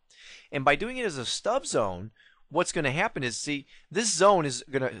now. And by doing it as a stub zone, what's going to happen is, see, this zone is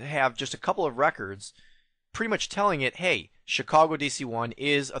going to have just a couple of records pretty much telling it, hey, Chicago DC1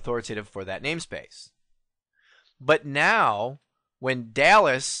 is authoritative for that namespace. But now, when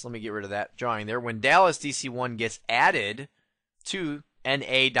Dallas, let me get rid of that drawing there, when Dallas DC1 gets added to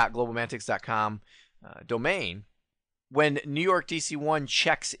na.globalmantics.com domain, when New York DC1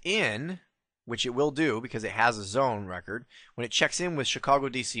 checks in, which it will do because it has a zone record, when it checks in with Chicago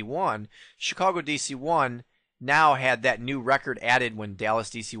DC1 now had that new record added when Dallas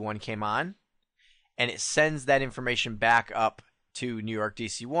DC1 came on, and it sends that information back up to New York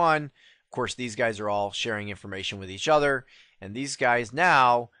DC1. Of course, these guys are all sharing information with each other, and these guys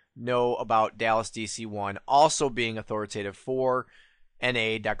now know about Dallas DC1 also being authoritative for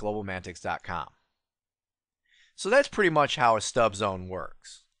na.globalmantics.com. So that's pretty much how a stub zone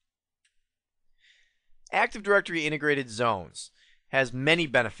works. Active Directory integrated zones has many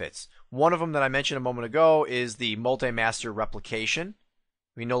benefits. One of them that I mentioned a moment ago is the multi-master replication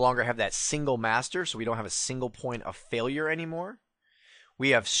We no longer have that single master, so we don't have a single point of failure anymore.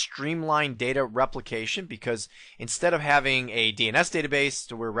 We have streamlined data replication because instead of having a DNS database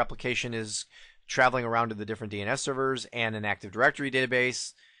to where replication is traveling around to the different DNS servers and an Active Directory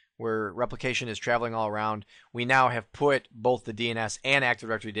database where replication is traveling all around, we now have put both the DNS and Active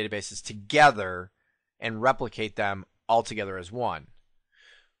Directory databases together and replicate them all together as one.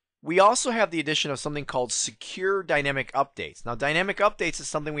 We also have the addition of something called secure dynamic updates. Now, dynamic updates is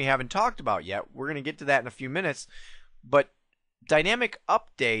something we haven't talked about yet. We're going to get to that in a few minutes, but dynamic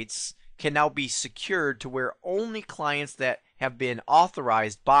updates can now be secured to where only clients that have been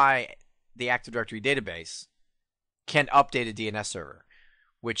authorized by the Active Directory database can update a DNS server,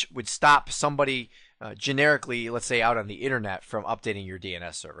 which would stop somebody generically, let's say out on the internet, from updating your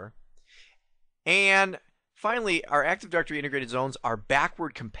DNS server. And finally, our Active Directory integrated zones are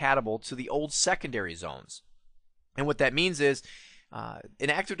backward compatible to the old secondary zones. And what that means is an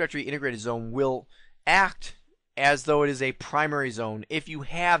Active Directory integrated zone will act as though it is a primary zone if you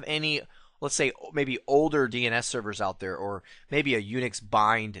have any, let's say, maybe older DNS servers out there, or maybe a Unix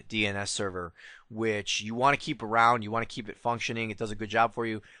bind DNS server, which you want to keep around, you want to keep it functioning, it does a good job for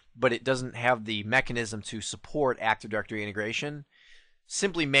you, but it doesn't have the mechanism to support Active Directory integration.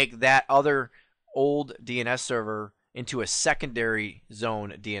 Simply make that other old DNS server into a secondary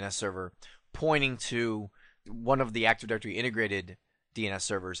zone DNS server, pointing to one of the Active Directory integrated DNS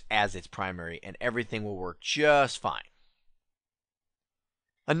servers as its primary, and everything will work just fine.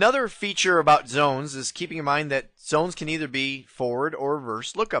 Another feature about zones is keeping in mind that zones can either be forward or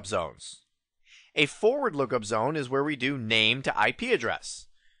reverse lookup zones. A forward lookup zone is where we do name to IP address.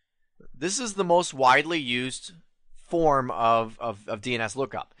 This is the most widely used form of DNS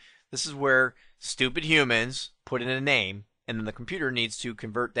lookup. This is where stupid humans put in a name, and then the computer needs to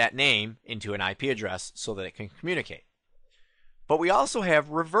convert that name into an IP address so that it can communicate. But we also have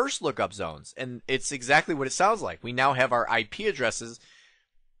reverse lookup zones, and it's exactly what it sounds like. We now have our IP addresses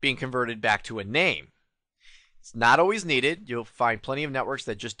being converted back to a name. It's not always needed. You'll find plenty of networks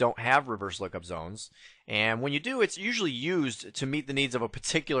that just don't have reverse lookup zones. And when you do, it's usually used to meet the needs of a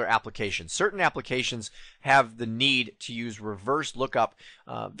particular application. Certain applications have the need to use reverse lookup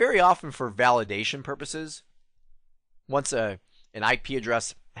very often for validation purposes. Once an IP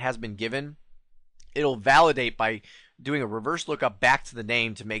address has been given, it'll validate by doing a reverse lookup back to the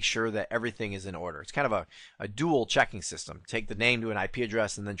name to make sure that everything is in order. It's kind of a dual checking system. Take the name to an IP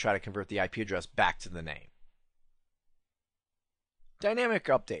address and then try to convert the IP address back to the name. Dynamic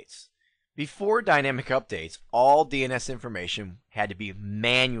updates. Before dynamic updates, all DNS information had to be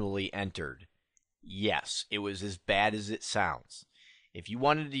manually entered. Yes, it was as bad as it sounds. If you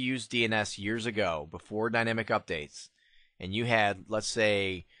wanted to use DNS years ago, before dynamic updates, and you had, let's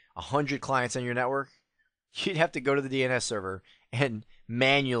say, 100 clients on your network, you'd have to go to the DNS server and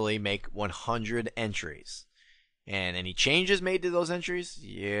manually make 100 entries. And any changes made to those entries,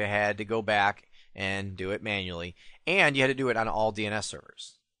 you had to go back and do it manually. And you had to do it on all DNS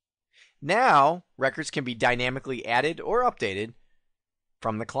servers. Now, records can be dynamically added or updated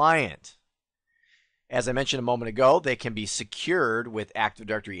from the client. As I mentioned a moment ago, they can be secured with Active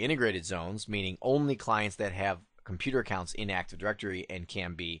Directory integrated zones, meaning only clients that have computer accounts in Active Directory and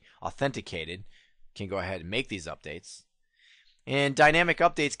can be authenticated can go ahead and make these updates. And dynamic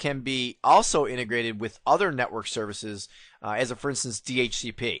updates can be also integrated with other network services, as for instance,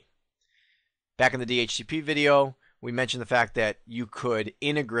 DHCP. Back in the DHCP video, we mentioned the fact that you could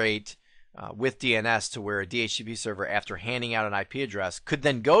integrate with DNS to where a DHCP server, after handing out an IP address, could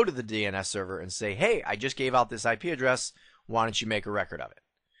then go to the DNS server and say, hey, I just gave out this IP address, why don't you make a record of it?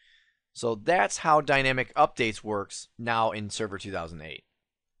 So that's how dynamic updates works now in Server 2008.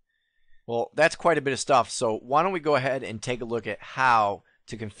 Well, that's quite a bit of stuff, so why don't we go ahead and take a look at how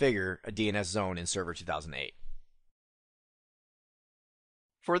to configure a DNS zone in Server 2008.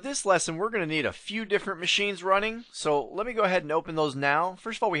 For this lesson, we're going to need a few different machines running, so let me go ahead and open those now.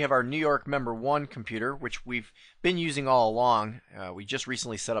 First of all, we have our New York Member 1 computer, which we've been using all along. We just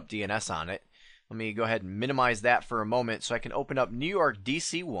recently set up DNS on it. Let me go ahead and minimize that for a moment so I can open up New York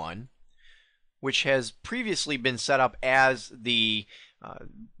DC1, which has previously been set up as the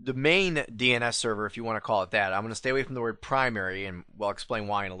main DNS server, if you want to call it that. I'm going to stay away from the word primary, and we'll explain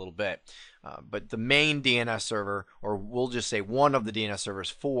why in a little bit. But the main DNS server, or we'll just say one of the DNS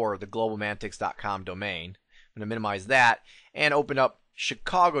servers for the globalmantics.com domain. I'm going to minimize that and open up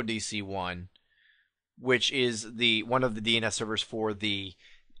Chicago DC1, which is one of the DNS servers for the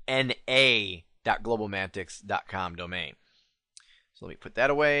na.globalmantics.com domain. So let me put that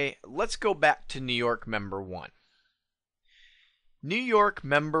away. Let's go back to New York Member 1. New York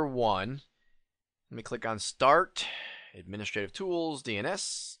Member 1, let me click on Start, administrative tools,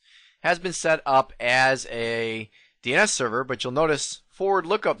 DNS, has been set up as a DNS server, but you'll notice forward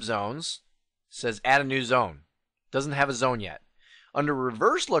lookup zones says add a new zone. Doesn't have a zone yet. Under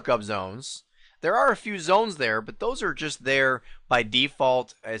reverse lookup zones, there are a few zones there, but those are just there by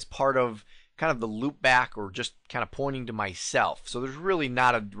default as part of kind of the loop back or just kind of pointing to myself. So there's really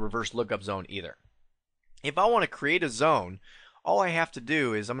not a reverse lookup zone either. If I want to create a zone, all I have to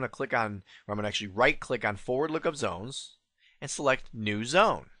do is I'm going to actually right click on forward lookup zones and select new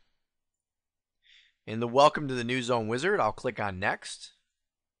zone. In the welcome to the new zone wizard, I'll click on next.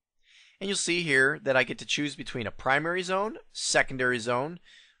 And you'll see here that I get to choose between a primary zone, secondary zone,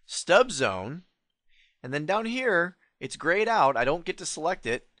 stub zone, and then down here it's grayed out. I don't get to select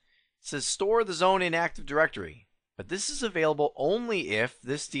it. It says store the zone in Active Directory. But this is available only if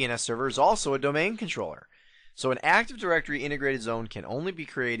this DNS server is also a domain controller. So an Active Directory integrated zone can only be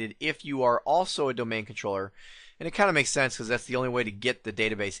created if you are also a domain controller. And it kind of makes sense because that's the only way to get the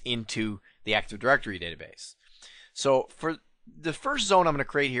database into the Active Directory database. So for the first zone I'm going to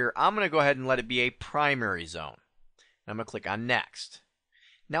create here, I'm going to go ahead and let it be a primary zone. I'm going to click on next.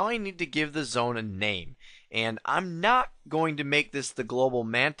 Now I need to give the zone a name. And I'm not going to make this the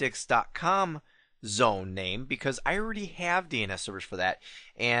globalmantics.com zone name because I already have DNS servers for that.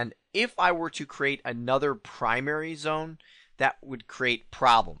 And if I were to create another primary zone, that would create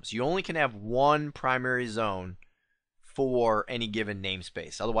problems. You only can have one primary zone for any given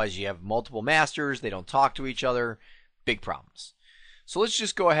namespace. Otherwise, you have multiple masters. They don't talk to each other. Big problems. So let's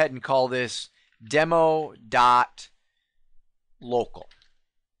just go ahead and call this demo.local.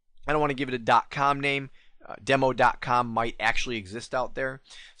 I don't want to give it a .com name. Demo.com might actually exist out there.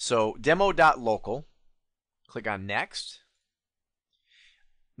 So demo.local. Click on next.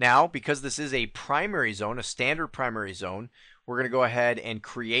 Now, because this is a primary zone, a standard primary zone, we're going to go ahead and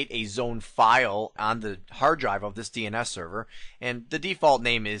create a zone file on the hard drive of this DNS server. And the default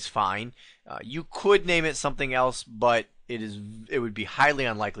name is fine. You could name it something else, but it would be highly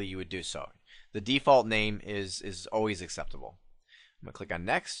unlikely you would do so. The default name is always acceptable. I'm going to click on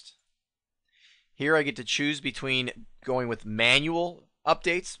next. Here I get to choose between going with manual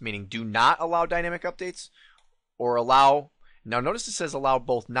updates, meaning do not allow dynamic updates, or allow. Now notice it says allow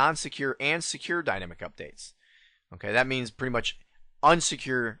both non-secure and secure dynamic updates. Okay, that means pretty much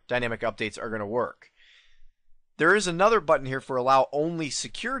unsecure dynamic updates are going to work. There is another button here for allow only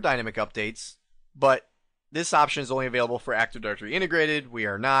secure dynamic updates, but this option is only available for Active Directory integrated. We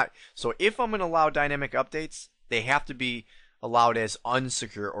are not. So if I'm going to allow dynamic updates, they have to be allowed as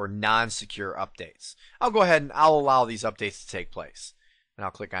unsecure or non-secure updates. I'll go ahead and I'll allow these updates to take place. And I'll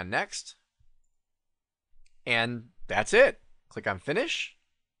click on next. And that's it. Click on finish.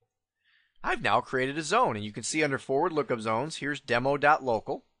 I've now created a zone, and you can see under forward lookup zones, here's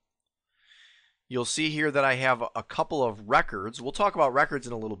demo.local. You'll see here that I have a couple of records. We'll talk about records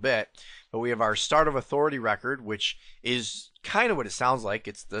in a little bit, but we have our start of authority record, which is kind of what it sounds like.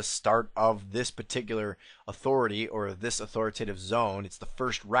 It's the start of this particular authority or this authoritative zone. It's the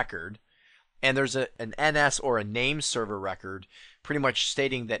first record. And there's an NS or a name server record pretty much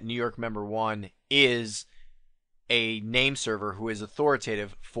stating that New York Member 1 is a name server who is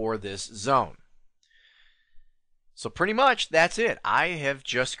authoritative for this zone. So pretty much that's it. I have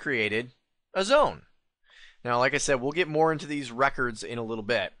just created a zone. Now, like I said, we'll get more into these records in a little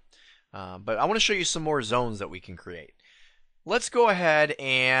bit, but I want to show you some more zones that we can create. Let's go ahead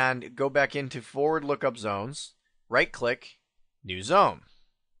and go back into forward lookup zones, right click, new zone.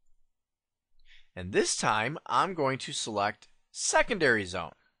 And this time I'm going to select secondary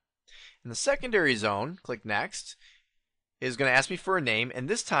zone. In the secondary zone, click next, is going to ask me for a name, and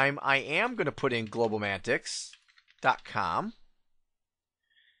this time I am going to put in globalmantics.com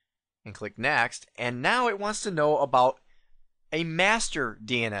and click next, and now it wants to know about a master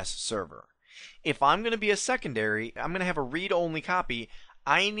DNS server. If I'm going to be a secondary, I'm going to have a read-only copy.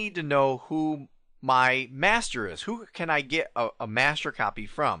 I need to know who my master is. Who can I get a master copy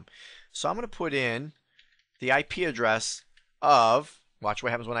from? So I'm going to put in the IP address of, watch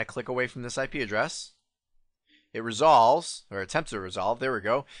what happens when I click away from this IP address. It resolves, or attempts to resolve, there we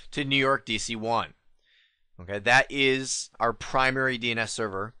go, to New York DC1. Okay, that is our primary DNS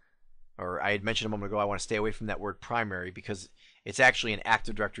server. Or I had mentioned a moment ago, I want to stay away from that word primary because it's actually an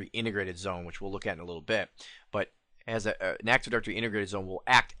Active Directory integrated zone, which we'll look at in a little bit. But as an Active Directory integrated zone will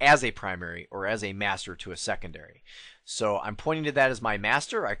act as a primary or as a master to a secondary. So I'm pointing to that as my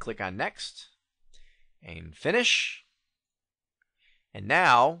master. I click on next and finish. And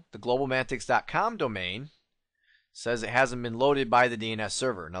now the globalmantics.com domain says it hasn't been loaded by the DNS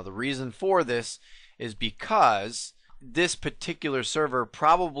server. Now the reason for this is because this particular server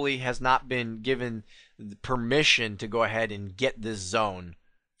probably has not been given permission to go ahead and get this zone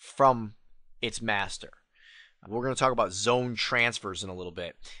from its master. We're going to talk about zone transfers in a little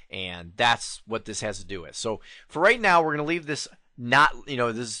bit, and that's what this has to do with. So for right now, we're going to leave this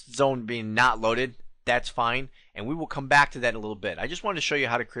this zone being not loaded. That's fine, and we will come back to that in a little bit. I just wanted to show you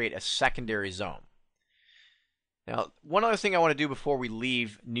how to create a secondary zone. Now, one other thing I want to do before we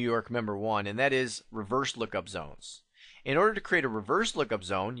leave New York member 1, and that is reverse lookup zones. In order to create a reverse lookup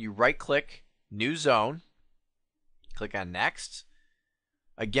zone, you right-click, New Zone, click on Next.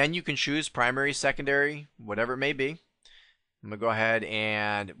 Again, you can choose primary, secondary, whatever it may be. I'm going to go ahead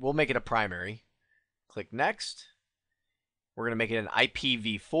and we'll make it a primary. Click Next. We're going to make it an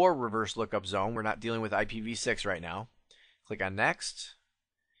IPv4 reverse lookup zone. We're not dealing with IPv6 right now. Click on Next.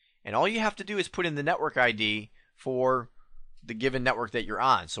 And all you have to do is put in the network ID for the given network that you're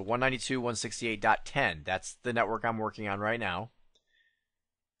on. So 192.168.10. That's the network I'm working on right now.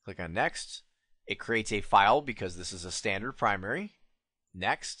 Click on Next. It creates a file because this is a standard primary.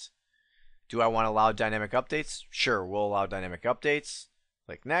 Next. Do I want to allow dynamic updates? Sure, we'll allow dynamic updates.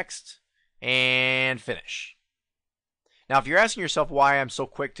 Click Next. And finish. Now, if you're asking yourself why I'm so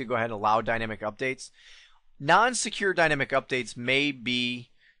quick to go ahead and allow dynamic updates, non-secure dynamic updates may be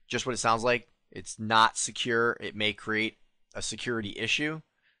just what it sounds like. It's not secure. It may create a security issue.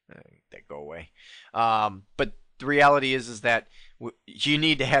 That go away. But the reality is that you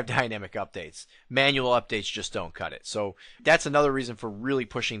need to have dynamic updates. Manual updates just don't cut it. So that's another reason for really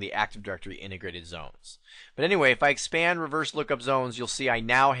pushing the Active Directory integrated zones. But anyway, if I expand reverse lookup zones, you'll see I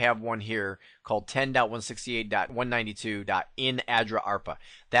now have one here called 10.168.192.in_ARPA.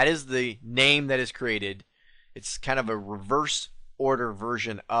 That is the name that is created. It's kind of a reverse order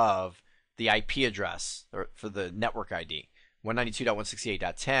version of the IP address for the network ID.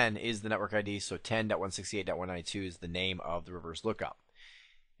 192.168.10 is the network ID, so 10.168.192 is the name of the reverse lookup.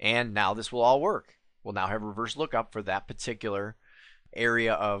 And now this will all work. We'll now have reverse lookup for that particular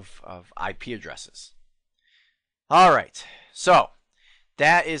area of IP addresses. All right, so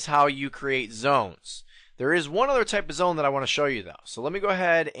that is how you create zones. There is one other type of zone that I want to show you, though. So let me go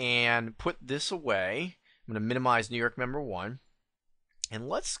ahead and put this away. I'm going to minimize New York member 1. And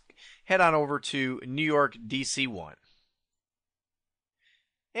let's head on over to New York DC1.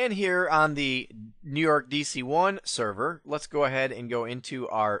 And here on the New York DC1 server, let's go ahead and go into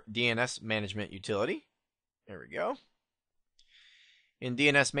our DNS management utility. There we go. In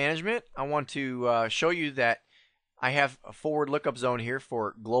DNS management, I want to show you that I have a forward lookup zone here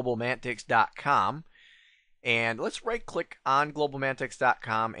for globalmantics.com. And let's right click on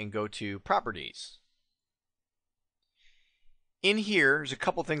globalmantics.com and go to properties. In here, there's a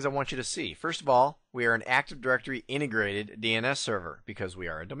couple things I want you to see. First of all, we are an Active Directory integrated DNS server because we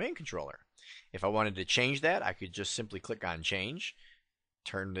are a domain controller. If I wanted to change that, I could just simply click on Change,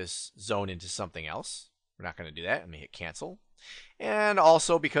 turn this zone into something else. We're not going to do that. Let me hit Cancel. And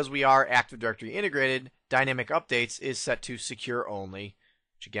also, because we are Active Directory integrated, Dynamic Updates is set to Secure Only,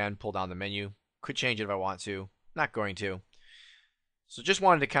 which again, pull down the menu. Could change it if I want to. Not going to. So just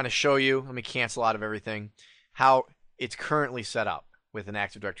wanted to kind of show you, let me cancel out of everything, how it's currently set up with an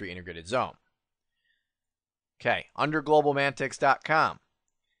Active Directory integrated zone. Okay, under globalmantics.com,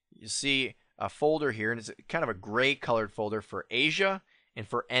 you see a folder here, and it's kind of a gray colored folder for Asia and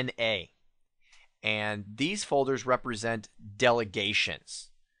for NA. And these folders represent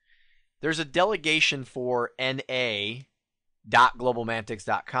delegations. There's a delegation for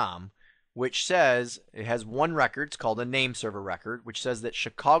na.globalmantics.com, which says it has one record, it's called a name server record, which says that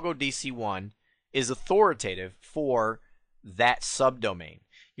Chicago DC1 is authoritative for that subdomain.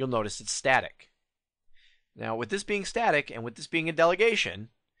 You'll notice it's static. Now, with this being static and with this being a delegation,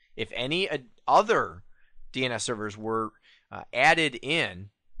 if any other DNS servers were added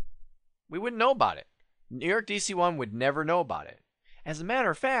in, we wouldn't know about it. New York DC1 would never know about it. As a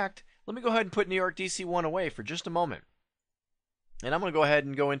matter of fact, let me go ahead and put New York DC1 away for just a moment. And I'm going to go ahead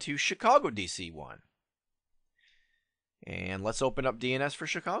and go into Chicago DC1. And let's open up DNS for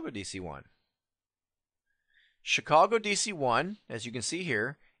Chicago DC1. Chicago DC1, as you can see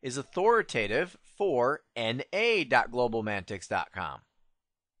here, is authoritative for na.globalmantics.com.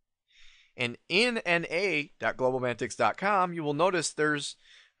 And in na.globalmantics.com, you will notice there's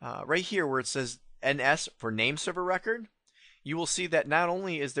right here where it says NS for name server record, you will see that not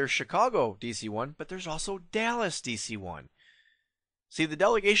only is there Chicago DC1, but there's also Dallas DC1. See, the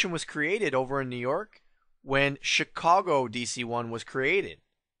delegation was created over in New York when Chicago DC1 was created.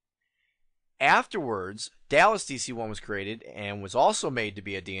 Afterwards, Dallas DC1 was created and was also made to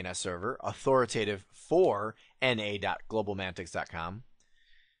be a DNS server, authoritative for na.globalmantics.com.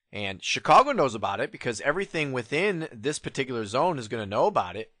 And Chicago knows about it because everything within this particular zone is going to know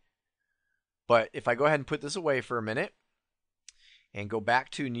about it. But if I go ahead and put this away for a minute and go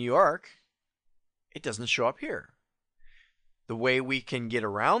back to New York, it doesn't show up here. The way we can get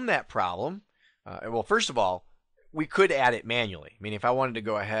around that problem, well, first of all, we could add it manually. Meaning if I wanted to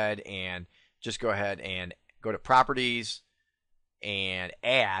go ahead and just go to Properties and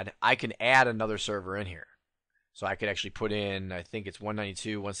Add, I can add another server in here. So I could actually put in, I think it's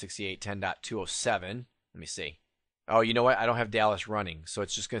 192.168.10.207. Let me see. Oh, you know what? I don't have Dallas running, so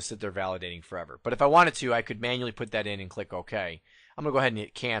it's just going to sit there validating forever. But if I wanted to, I could manually put that in and click OK. I'm going to go ahead and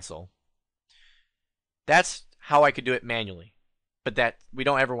hit cancel. That's how I could do it manually. But that we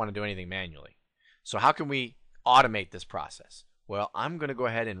don't ever want to do anything manually. So how can we automate this process? Well, I'm going to go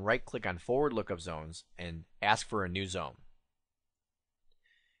ahead and right-click on Forward Lookup Zones and ask for a new zone.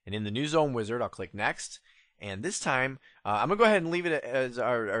 And in the New Zone Wizard, I'll click Next. And this time, I'm going to go ahead and leave it as,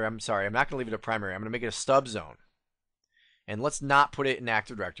 I'm sorry, I'm not going to leave it a primary. I'm going to make it a stub zone. And let's not put it in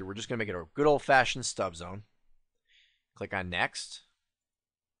Active Directory. We're just going to make it a good old-fashioned stub zone. Click on Next.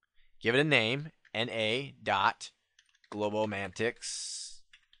 Give it a name,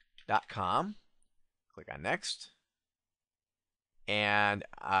 na.globalmantics.com. Click on Next. And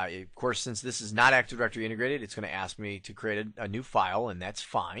of course, since this is not Active Directory integrated, it's going to ask me to create a new file, and that's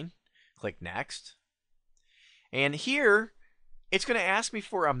fine. Click Next. And here, it's going to ask me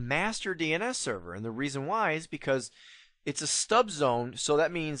for a master DNS server. And the reason why is because it's a stub zone, so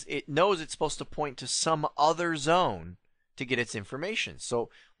that means it knows it's supposed to point to some other zone to get its information. So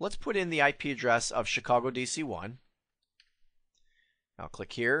let's put in the IP address of Chicago DC1. I'll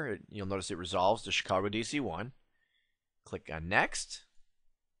click here. You'll notice it resolves to Chicago DC1. Click on Next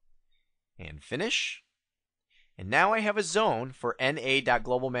and Finish. And now I have a zone for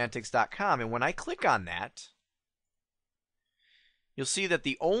na.globalmantics.com. And when I click on that, you'll see that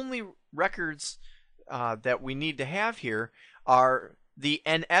the only records that we need to have here are the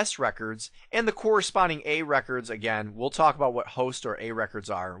NS records and the corresponding A records. Again, we'll talk about what host or A records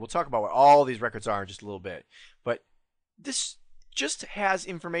are. We'll talk about what all these records are in just a little bit. But this just has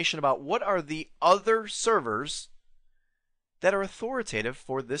information about what are the other servers that are authoritative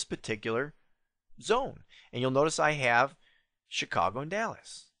for this particular zone. And you'll notice I have Chicago and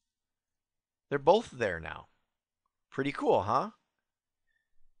Dallas. They're both there now. Pretty cool, huh?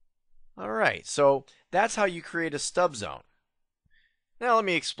 All right, so that's how you create a stub zone. Now let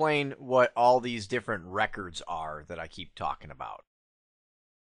me explain what all these different records are that I keep talking about.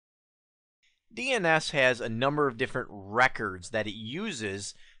 DNS has a number of different records that it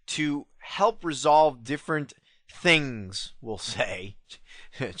uses to help resolve different things, we'll say.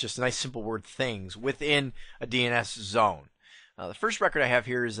 Just a nice simple word, things, within a DNS zone. The first record I have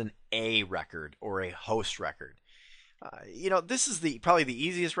here is an A record or a host record. This is probably the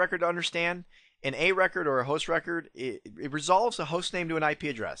easiest record to understand. An A record or a host record, it resolves a host name to an IP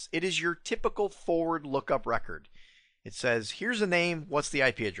address. It is your typical forward lookup record. It says, here's a name, what's the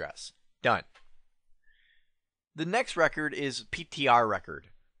IP address? Done. The next record is PTR record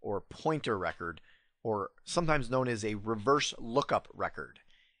or pointer record, or sometimes known as a reverse lookup record.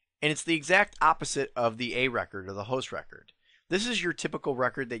 And it's the exact opposite of the A record or the host record. This is your typical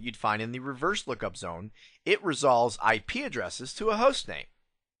record that you'd find in the reverse lookup zone. It resolves IP addresses to a host name.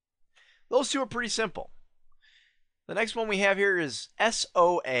 Those two are pretty simple. The next one we have here is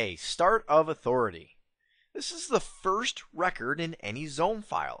SOA, Start of Authority. This is the first record in any zone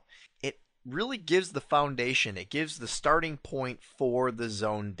file. It really gives the foundation. It gives the starting point for the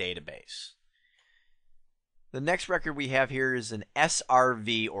zone database. The next record we have here is an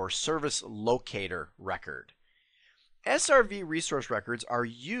SRV or Service Locator record. SRV resource records are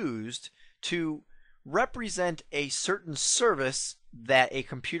used to represent a certain service that a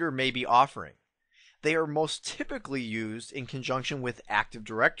computer may be offering. They are most typically used in conjunction with Active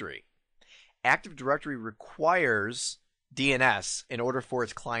Directory. Active Directory requires DNS in order for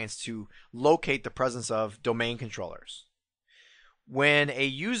its clients to locate the presence of domain controllers. When a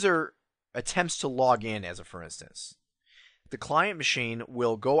user attempts to log in, for instance, the client machine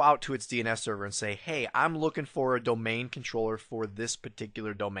will go out to its DNS server and say, hey, I'm looking for a domain controller for this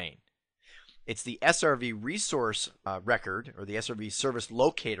particular domain. It's the SRV resource record, or the SRV service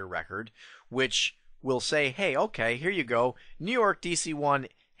locator record, which will say, hey, okay, here you go. New York DC1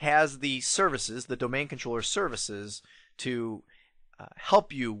 has the services, the domain controller services, to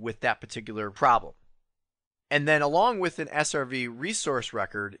help you with that particular problem. And then along with an SRV resource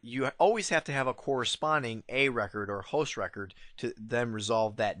record, you always have to have a corresponding A record or host record to then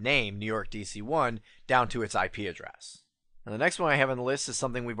resolve that name, New York DC1, down to its IP address. Now the next one I have on the list is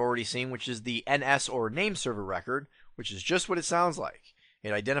something we've already seen, which is the NS or name server record, which is just what it sounds like.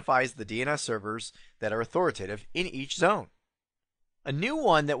 It identifies the DNS servers that are authoritative in each zone. A new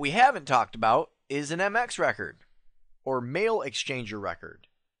one that we haven't talked about is an MX record, or mail exchanger record.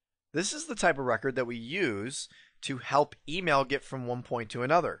 This is the type of record that we use to help email get from one point to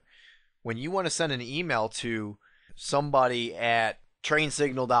another. When you want to send an email to somebody at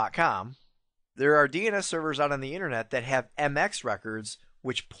trainsignal.com, there are DNS servers out on the internet that have MX records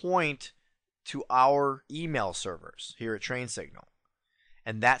which point to our email servers here at TrainSignal.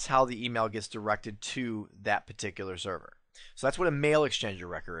 And that's how the email gets directed to that particular server. So that's what a mail exchanger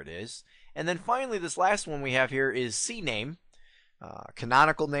record is. And then finally, this last one we have here is CNAME,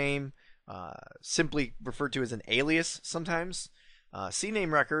 canonical name, simply referred to as an alias sometimes.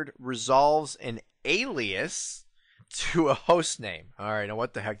 CNAME record resolves an alias to a host name. All right, now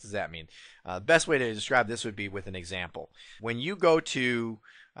what the heck does that mean? The best way to describe this would be with an example. When you go to,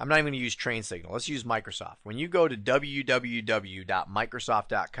 I'm not even going to use TrainSignal, let's use Microsoft. When you go to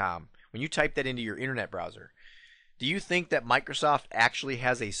www.microsoft.com, when you type that into your internet browser, do you think that Microsoft actually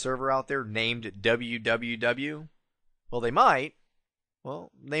has a server out there named www? Well, they might.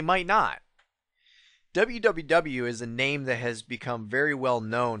 Well, they might not. www is a name that has become very well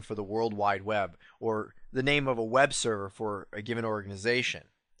known for the World Wide Web, or the name of a web server for a given organization.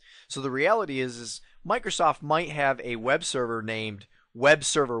 So the reality is Microsoft might have a web server named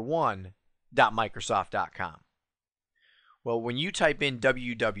webserver1.microsoft.com. Well, when you type in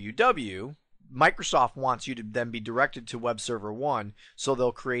www, Microsoft wants you to then be directed to webserver1, so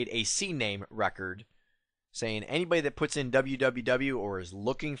they'll create a CNAME record saying anybody that puts in www or is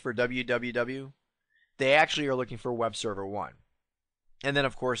looking for www, they actually are looking for webserver1. And then,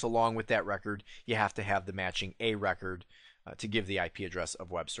 of course, along with that record, you have to have the matching A record to give the IP address of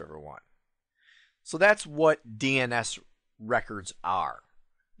webserver1. So that's what DNS records are.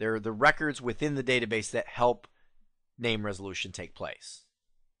 They're the records within the database that help name resolution take place.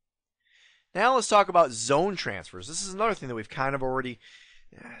 Now let's talk about zone transfers. This is another thing that we've kind of already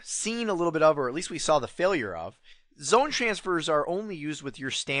seen a little bit of, or at least we saw the failure of. Zone transfers are only used with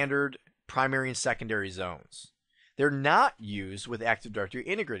your standard primary and secondary zones. They're not used with Active Directory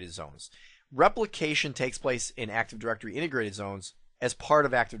integrated zones. Replication takes place in Active Directory integrated zones as part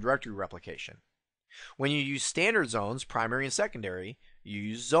of Active Directory replication. When you use standard zones, primary and secondary, you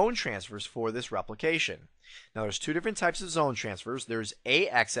use zone transfers for this replication. Now there's two different types of zone transfers. There's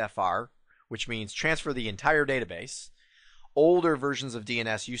AXFR, which means transfer the entire database. Older versions of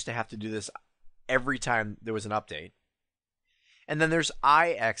DNS used to have to do this every time there was an update. And then there's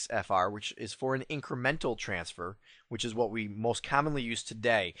IXFR, which is for an incremental transfer, which is what we most commonly use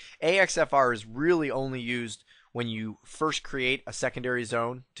today. AXFR is really only used when you first create a secondary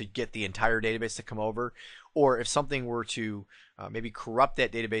zone to get the entire database to come over, or if something were to maybe corrupt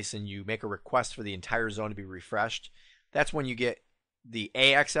that database and you make a request for the entire zone to be refreshed. That's when you get the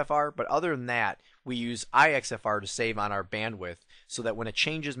AXFR, but other than that, we use IXFR to save on our bandwidth so that when a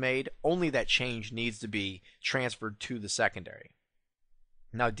change is made, only that change needs to be transferred to the secondary.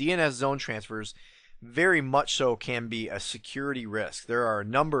 Now, DNS zone transfers very much so can be a security risk. There are a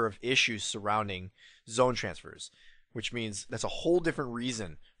number of issues surrounding zone transfers, which means that's a whole different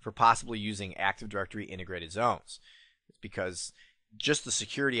reason for possibly using Active Directory integrated zones. It's because just the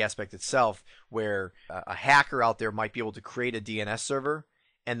security aspect itself, where a hacker out there might be able to create a DNS server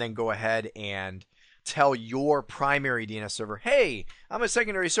and then go ahead and tell your primary DNS server, hey, I'm a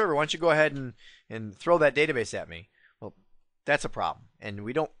secondary server, why don't you go ahead and throw that database at me? Well, that's a problem, and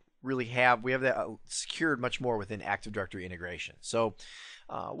we don't really have, we have that secured much more within Active Directory integration. So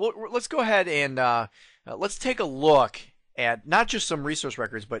let's go ahead and let's take a look at not just some resource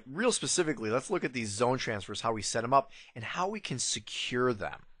records, but real specifically, let's look at these zone transfers, how we set them up, and how we can secure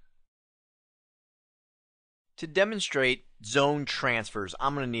them. To demonstrate zone transfers,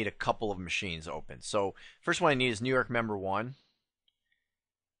 I'm going to need a couple of machines open. So first one I need is New York Member 1,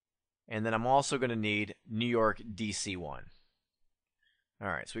 and then I'm also going to need New York DC 1. All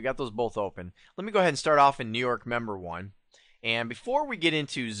right, so we got those both open. Let me go ahead and start off in New York Member 1. And before we get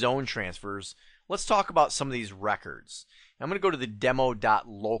into zone transfers, let's talk about some of these records. I'm going to go to the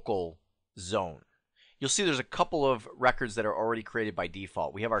demo.local zone. You'll see there's a couple of records that are already created by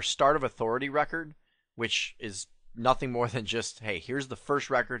default. We have our start of authority record, which is nothing more than just, hey, here's the first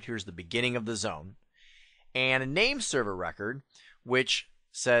record, here's the beginning of the zone. And a name server record, which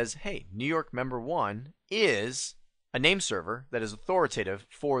says, hey, New York Member 1 is a name server that is authoritative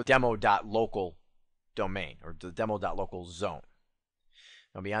for demo.local domain, or the demo.local zone.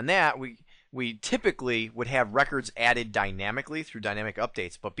 Now beyond that, we typically would have records added dynamically through dynamic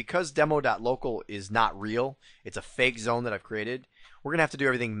updates, but because demo.local is not real, it's a fake zone that I've created, we're going to have to do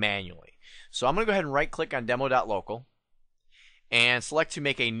everything manually. So I'm going to go ahead and right click on demo.local and select to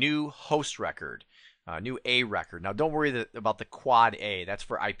make a new host record. new A record. Now don't worry about the quad A. That's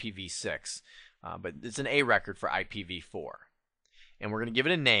for IPv6. But it's an A record for IPv4. And we're going to give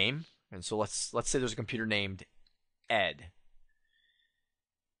it a name. And so let's say there's a computer named Ed.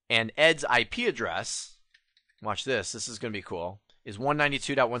 And Ed's IP address, watch this, this is going to be cool, is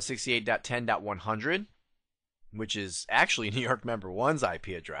 192.168.10.100, which is actually New York Member 1's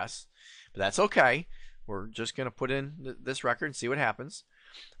IP address. But that's okay. We're just going to put in this record and see what happens.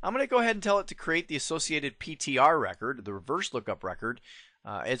 I'm going to go ahead and tell it to create the associated PTR record, the reverse lookup record,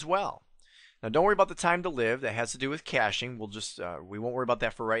 as well. Now don't worry about the time to live. That has to do with caching. We won't worry about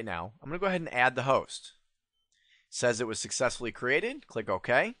that for right now. I'm going to go ahead and add the host. It says it was successfully created. Click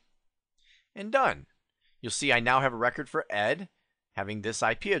OK. And done. You'll see I now have a record for Ed having this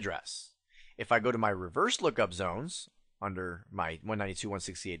IP address. If I go to my reverse lookup zones under my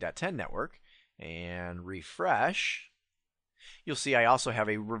 192.168.10 network and refresh, you'll see I also have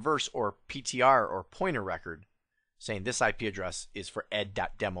a reverse or PTR or pointer record saying this IP address is for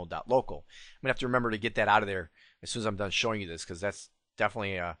ed.demo.local. I'm going to have to remember to get that out of there as soon as I'm done showing you this, because that's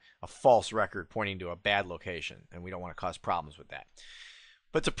definitely a false record pointing to a bad location, and we don't want to cause problems with that.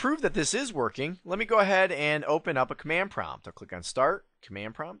 But to prove that this is working, let me go ahead and open up a command prompt. I'll click on Start,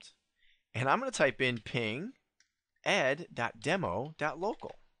 Command Prompt, and I'm going to type in ping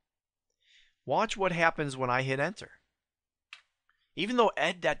ed.demo.local. Watch what happens when I hit enter. Even though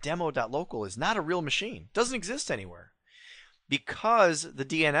ed.demo.local is not a real machine, doesn't exist anywhere, because the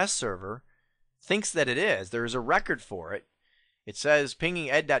DNS server thinks that it is, there is a record for it. It says pinging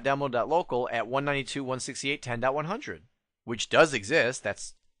ed.demo.local at 192.168.10.100, which does exist.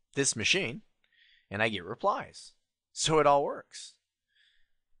 That's this machine, and I get replies. So it all works.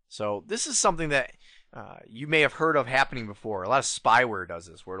 So this is something that you may have heard of happening before. A lot of spyware does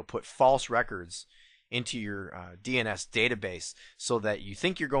this, where it'll put false records into your DNS database so that you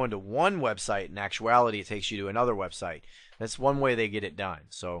think you're going to one website. In actuality, it takes you to another website. That's one way they get it done.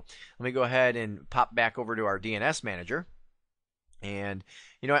 So let me go ahead and pop back over to our DNS manager. And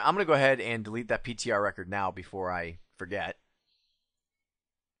you know what? I'm going to go ahead and delete that PTR record now before I forget.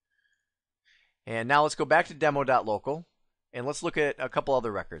 And now let's go back to demo.local and let's look at a couple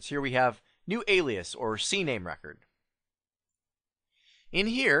other records. Here we have new alias or CNAME record. In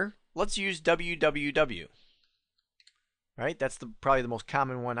here, let's use www. Right? That's probably the most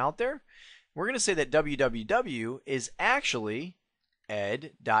common one out there. We're going to say that www is actually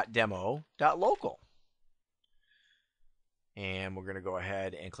ed.demo.local. And we're going to go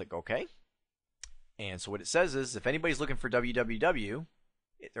ahead and click OK. And so what it says is if anybody's looking for www,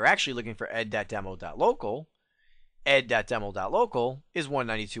 they're actually looking for ed.demo.local. Ed.demo.local is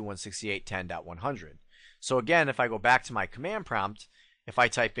 192.168.10.100. So again, if I go back to my command prompt, if I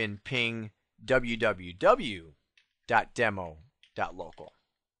type in ping www.demo.local,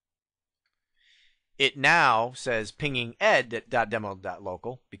 it now says pinging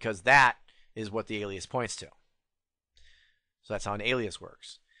ed.demo.local because that is what the alias points to. So that's how an alias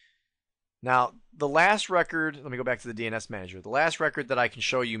works. Now, the last record, let me go back to the DNS manager. The last record that I can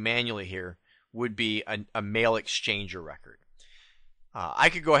show you manually here would be a mail exchanger record. I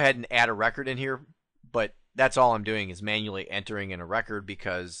could go ahead and add a record in here, but that's all I'm doing is manually entering in a record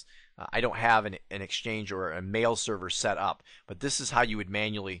because I don't have an exchange or a mail server set up. But this is how you would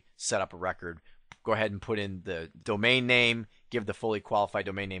manually set up a record. Go ahead and put in the domain name, give the fully qualified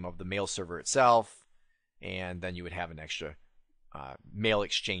domain name of the mail server itself, and then you would have an extra mail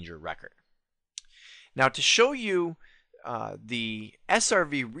exchanger record. Now to show you the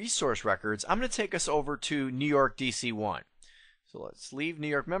SRV resource records, I'm going to take us over to New York DC1. So let's leave New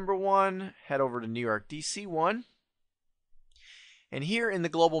York Member 1, head over to New York DC1. And here in the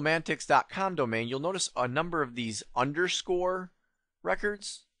globalmantics.com domain, you'll notice a number of these underscore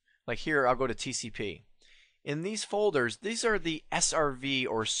records. Like here, I'll go to TCP. In these folders, these are the SRV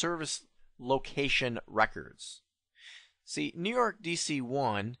or service location records. See, New York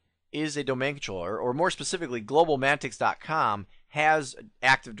DC1 is a domain controller, or more specifically, globalmantics.com has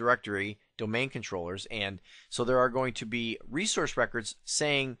Active Directory domain controllers, and so there are going to be resource records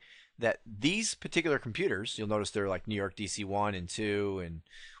saying that these particular computers, you'll notice they're like New York DC1 and 2, and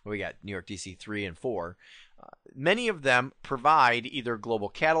we got New York DC3 and 4. Many of them provide either global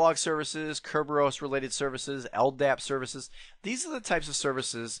catalog services, Kerberos related services, LDAP services. These are the types of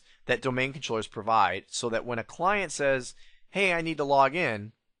services that domain controllers provide so that when a client says, hey, I need to log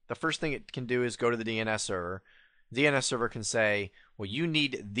in, the first thing it can do is go to the DNS server. The DNS server can say, well, you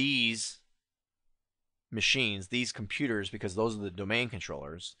need these machines, these computers, because those are the domain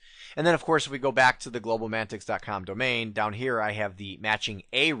controllers. And then, of course, if we go back to the globalmantics.com domain, down here I have the matching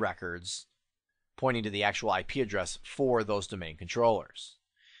A records pointing to the actual IP address for those domain controllers.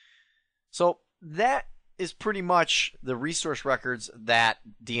 So that is pretty much the resource records that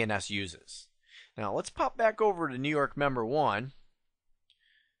DNS uses. Now let's pop back over to New York Member 1.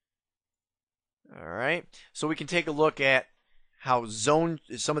 All right, so we can take a look at how some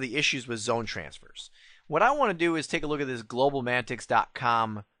of the issues with zone transfers. What I want to do is take a look at this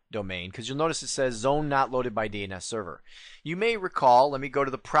globalmantics.com domain, because you'll notice it says zone not loaded by DNS server. You may recall, let me go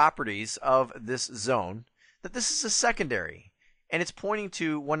to the properties of this zone, that this is a secondary, and it's pointing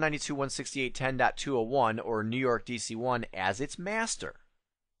to 192.168.10.201 or New York DC1 as its master.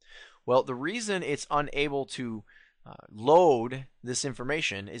 Well, the reason it's unable to load this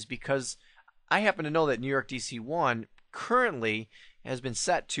information is because I happen to know that New York DC1 currently has been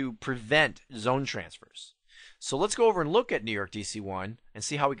set to prevent zone transfers. So let's go over and look at New York DC1 and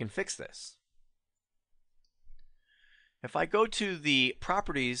see how we can fix this. If I go to the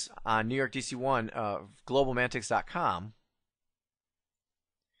properties on New York DC1 of globalmantics.com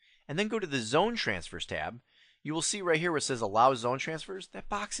and then go to the zone transfers tab, you will see right here where it says allow zone transfers, that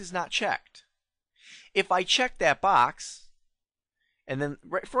box is not checked. If I check that box, and then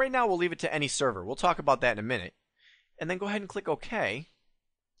for right now we'll leave it to any server. We'll talk about that in a minute. And then go ahead and click OK.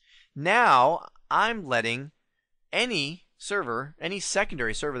 Now I'm letting any server, any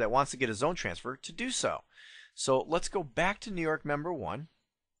secondary server that wants to get a zone transfer to do so. So let's go back to New York Member 1.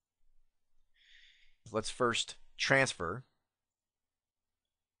 Let's first transfer.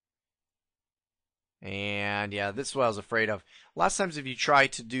 And yeah, this is what I was afraid of. Lots of times if you try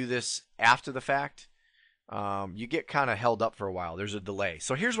to do this after the fact, you get kind of held up for a while. There's a delay.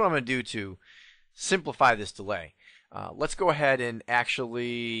 So here's what I'm going to do to simplify this delay. Let's go ahead and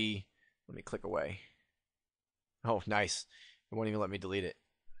actually, let me click away. Oh, nice. It won't even let me delete it.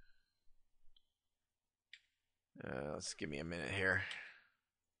 Let's give me a minute here.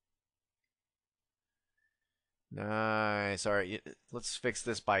 Nice. All right, let's fix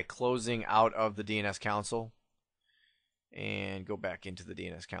this by closing out of the DNS console and go back into the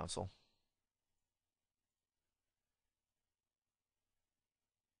DNS console.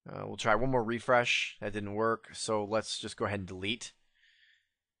 We'll try one more refresh. That didn't work, so let's just go ahead and delete.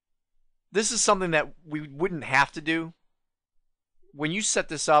 This is something that we wouldn't have to do. When you set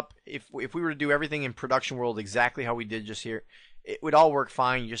this up, if we were to do everything in production world exactly how we did just here, it would all work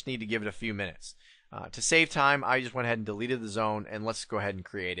fine. You just need to give it a few minutes. To save time, I just went ahead and deleted the zone, and let's go ahead and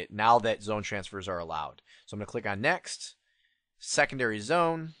create it now that zone transfers are allowed. So I'm going to click on Next, Secondary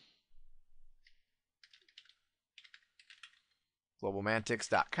Zone,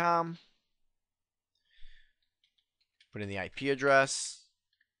 globalmantics.com, put in the IP address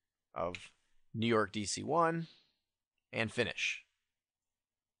of New York DC1, and finish.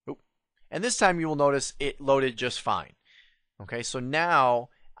 Oop. And this time you will notice it loaded just fine. Okay, so now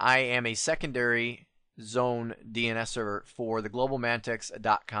I am a secondary zone DNS server for the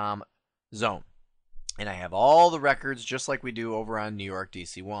globalmantics.com zone. And I have all the records just like we do over on New York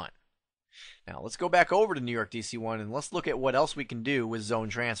DC1. Now let's go back over to New York DC1 and let's look at what else we can do with zone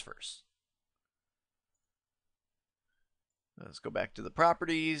transfers. Let's go back to the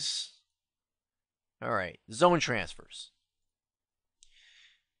properties. All right, zone transfers.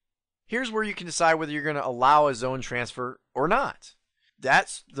 Here's where you can decide whether you're going to allow a zone transfer or not.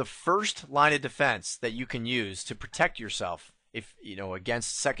 That's the first line of defense that you can use to protect yourself if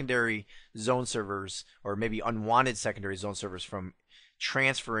against secondary zone servers or maybe unwanted secondary zone servers from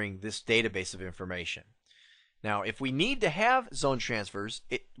transferring this database of information. Now, if we need to have zone transfers,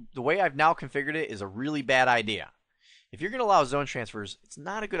 the way I've now configured it is a really bad idea. If you're going to allow zone transfers, it's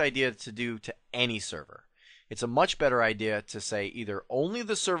not a good idea to do to any server. It's a much better idea to say either only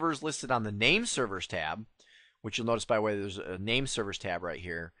the servers listed on the name servers tab, which you'll notice by the way there's a name servers tab right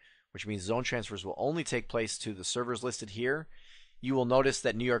here, which means zone transfers will only take place to the servers listed here. You will notice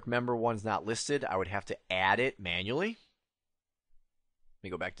that New York Member 1 is not listed. I would have to add it manually. Let me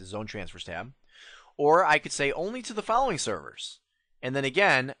go back to zone transfers tab. Or I could say only to the following servers. And then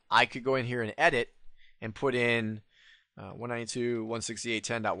again, I could go in here and edit and put in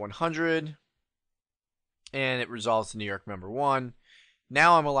 192.168.10.100 and it resolves to New York Member 1.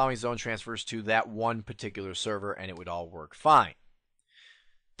 Now I'm allowing zone transfers to that one particular server and it would all work fine.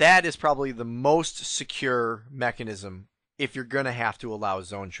 That is probably the most secure mechanism if you're going to have to allow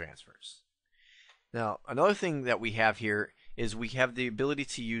zone transfers. Now, another thing that we have here is we have the ability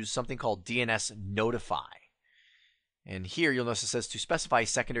to use something called DNS notify. And here you'll notice it says to specify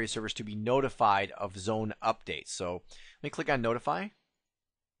secondary servers to be notified of zone updates. So let me click on notify.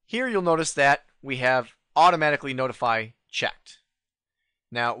 Here you'll notice that we have automatically notify checked.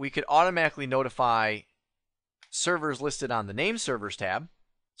 Now we could automatically notify servers listed on the name servers tab.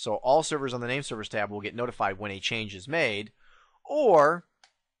 So all servers on the name servers tab will get notified when a change is made. Or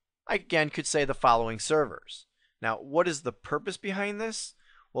I again could say the following servers. Now, what is the purpose behind this?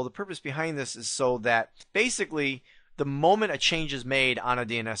 Well, the purpose behind this is so that basically the moment a change is made on a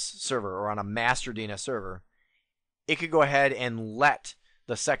DNS server or on a master DNS server, it could go ahead and let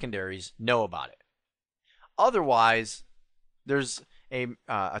the secondaries know about it. Otherwise, there's a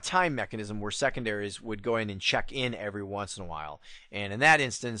time mechanism where secondaries would go in and check in every once in a while. And in that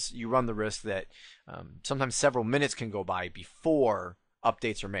instance, you run the risk that sometimes several minutes can go by before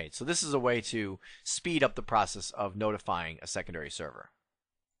updates are made. So this is a way to speed up the process of notifying a secondary server.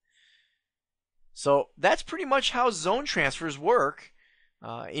 So that's pretty much how zone transfers work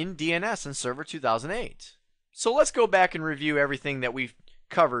in DNS and Server 2008. So let's go back and review everything that we've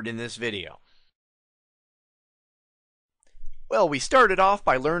covered in this video. Well, we started off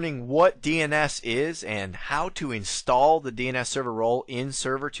by learning what DNS is and how to install the DNS server role in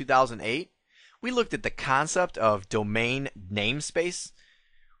Server 2008. We looked at the concept of domain namespace.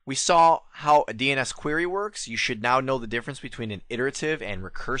 We saw how a DNS query works. You should now know the difference between an iterative and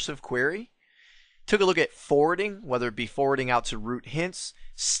recursive query. Took a look at forwarding, whether it be forwarding out to root hints,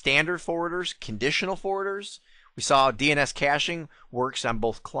 standard forwarders, conditional forwarders. We saw how DNS caching works on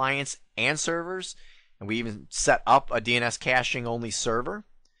both clients and servers. And we even set up a DNS caching only server.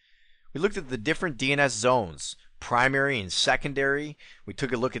 We looked at the different DNS zones, primary and secondary. We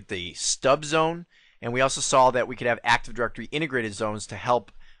took a look at the stub zone, and we also saw that we could have Active Directory integrated zones to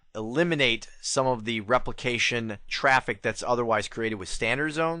help eliminate some of the replication traffic that's otherwise created with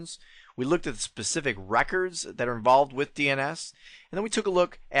standard zones. We looked at the specific records that are involved with DNS, and then we took a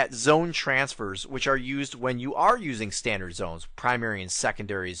look at zone transfers, which are used when you are using standard zones, primary and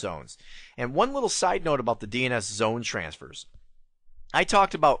secondary zones. And one little side note about the DNS zone transfers. I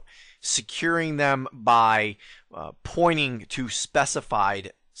talked about securing them by pointing to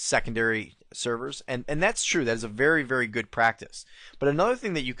specified secondary servers, and that's true. That is a very, very good practice. But another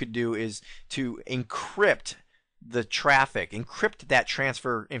thing that you could do is to encrypt the traffic, encrypt that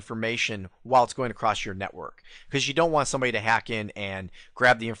transfer information while it's going across your network, because you don't want somebody to hack in and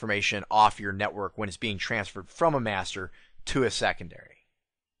grab the information off your network when it's being transferred from a master to a secondary.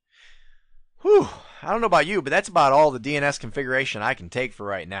 Whew, I don't know about you, but that's about all the DNS configuration I can take for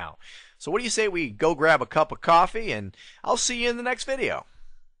right now. So what do you say we go grab a cup of coffee, and I'll see you in the next video.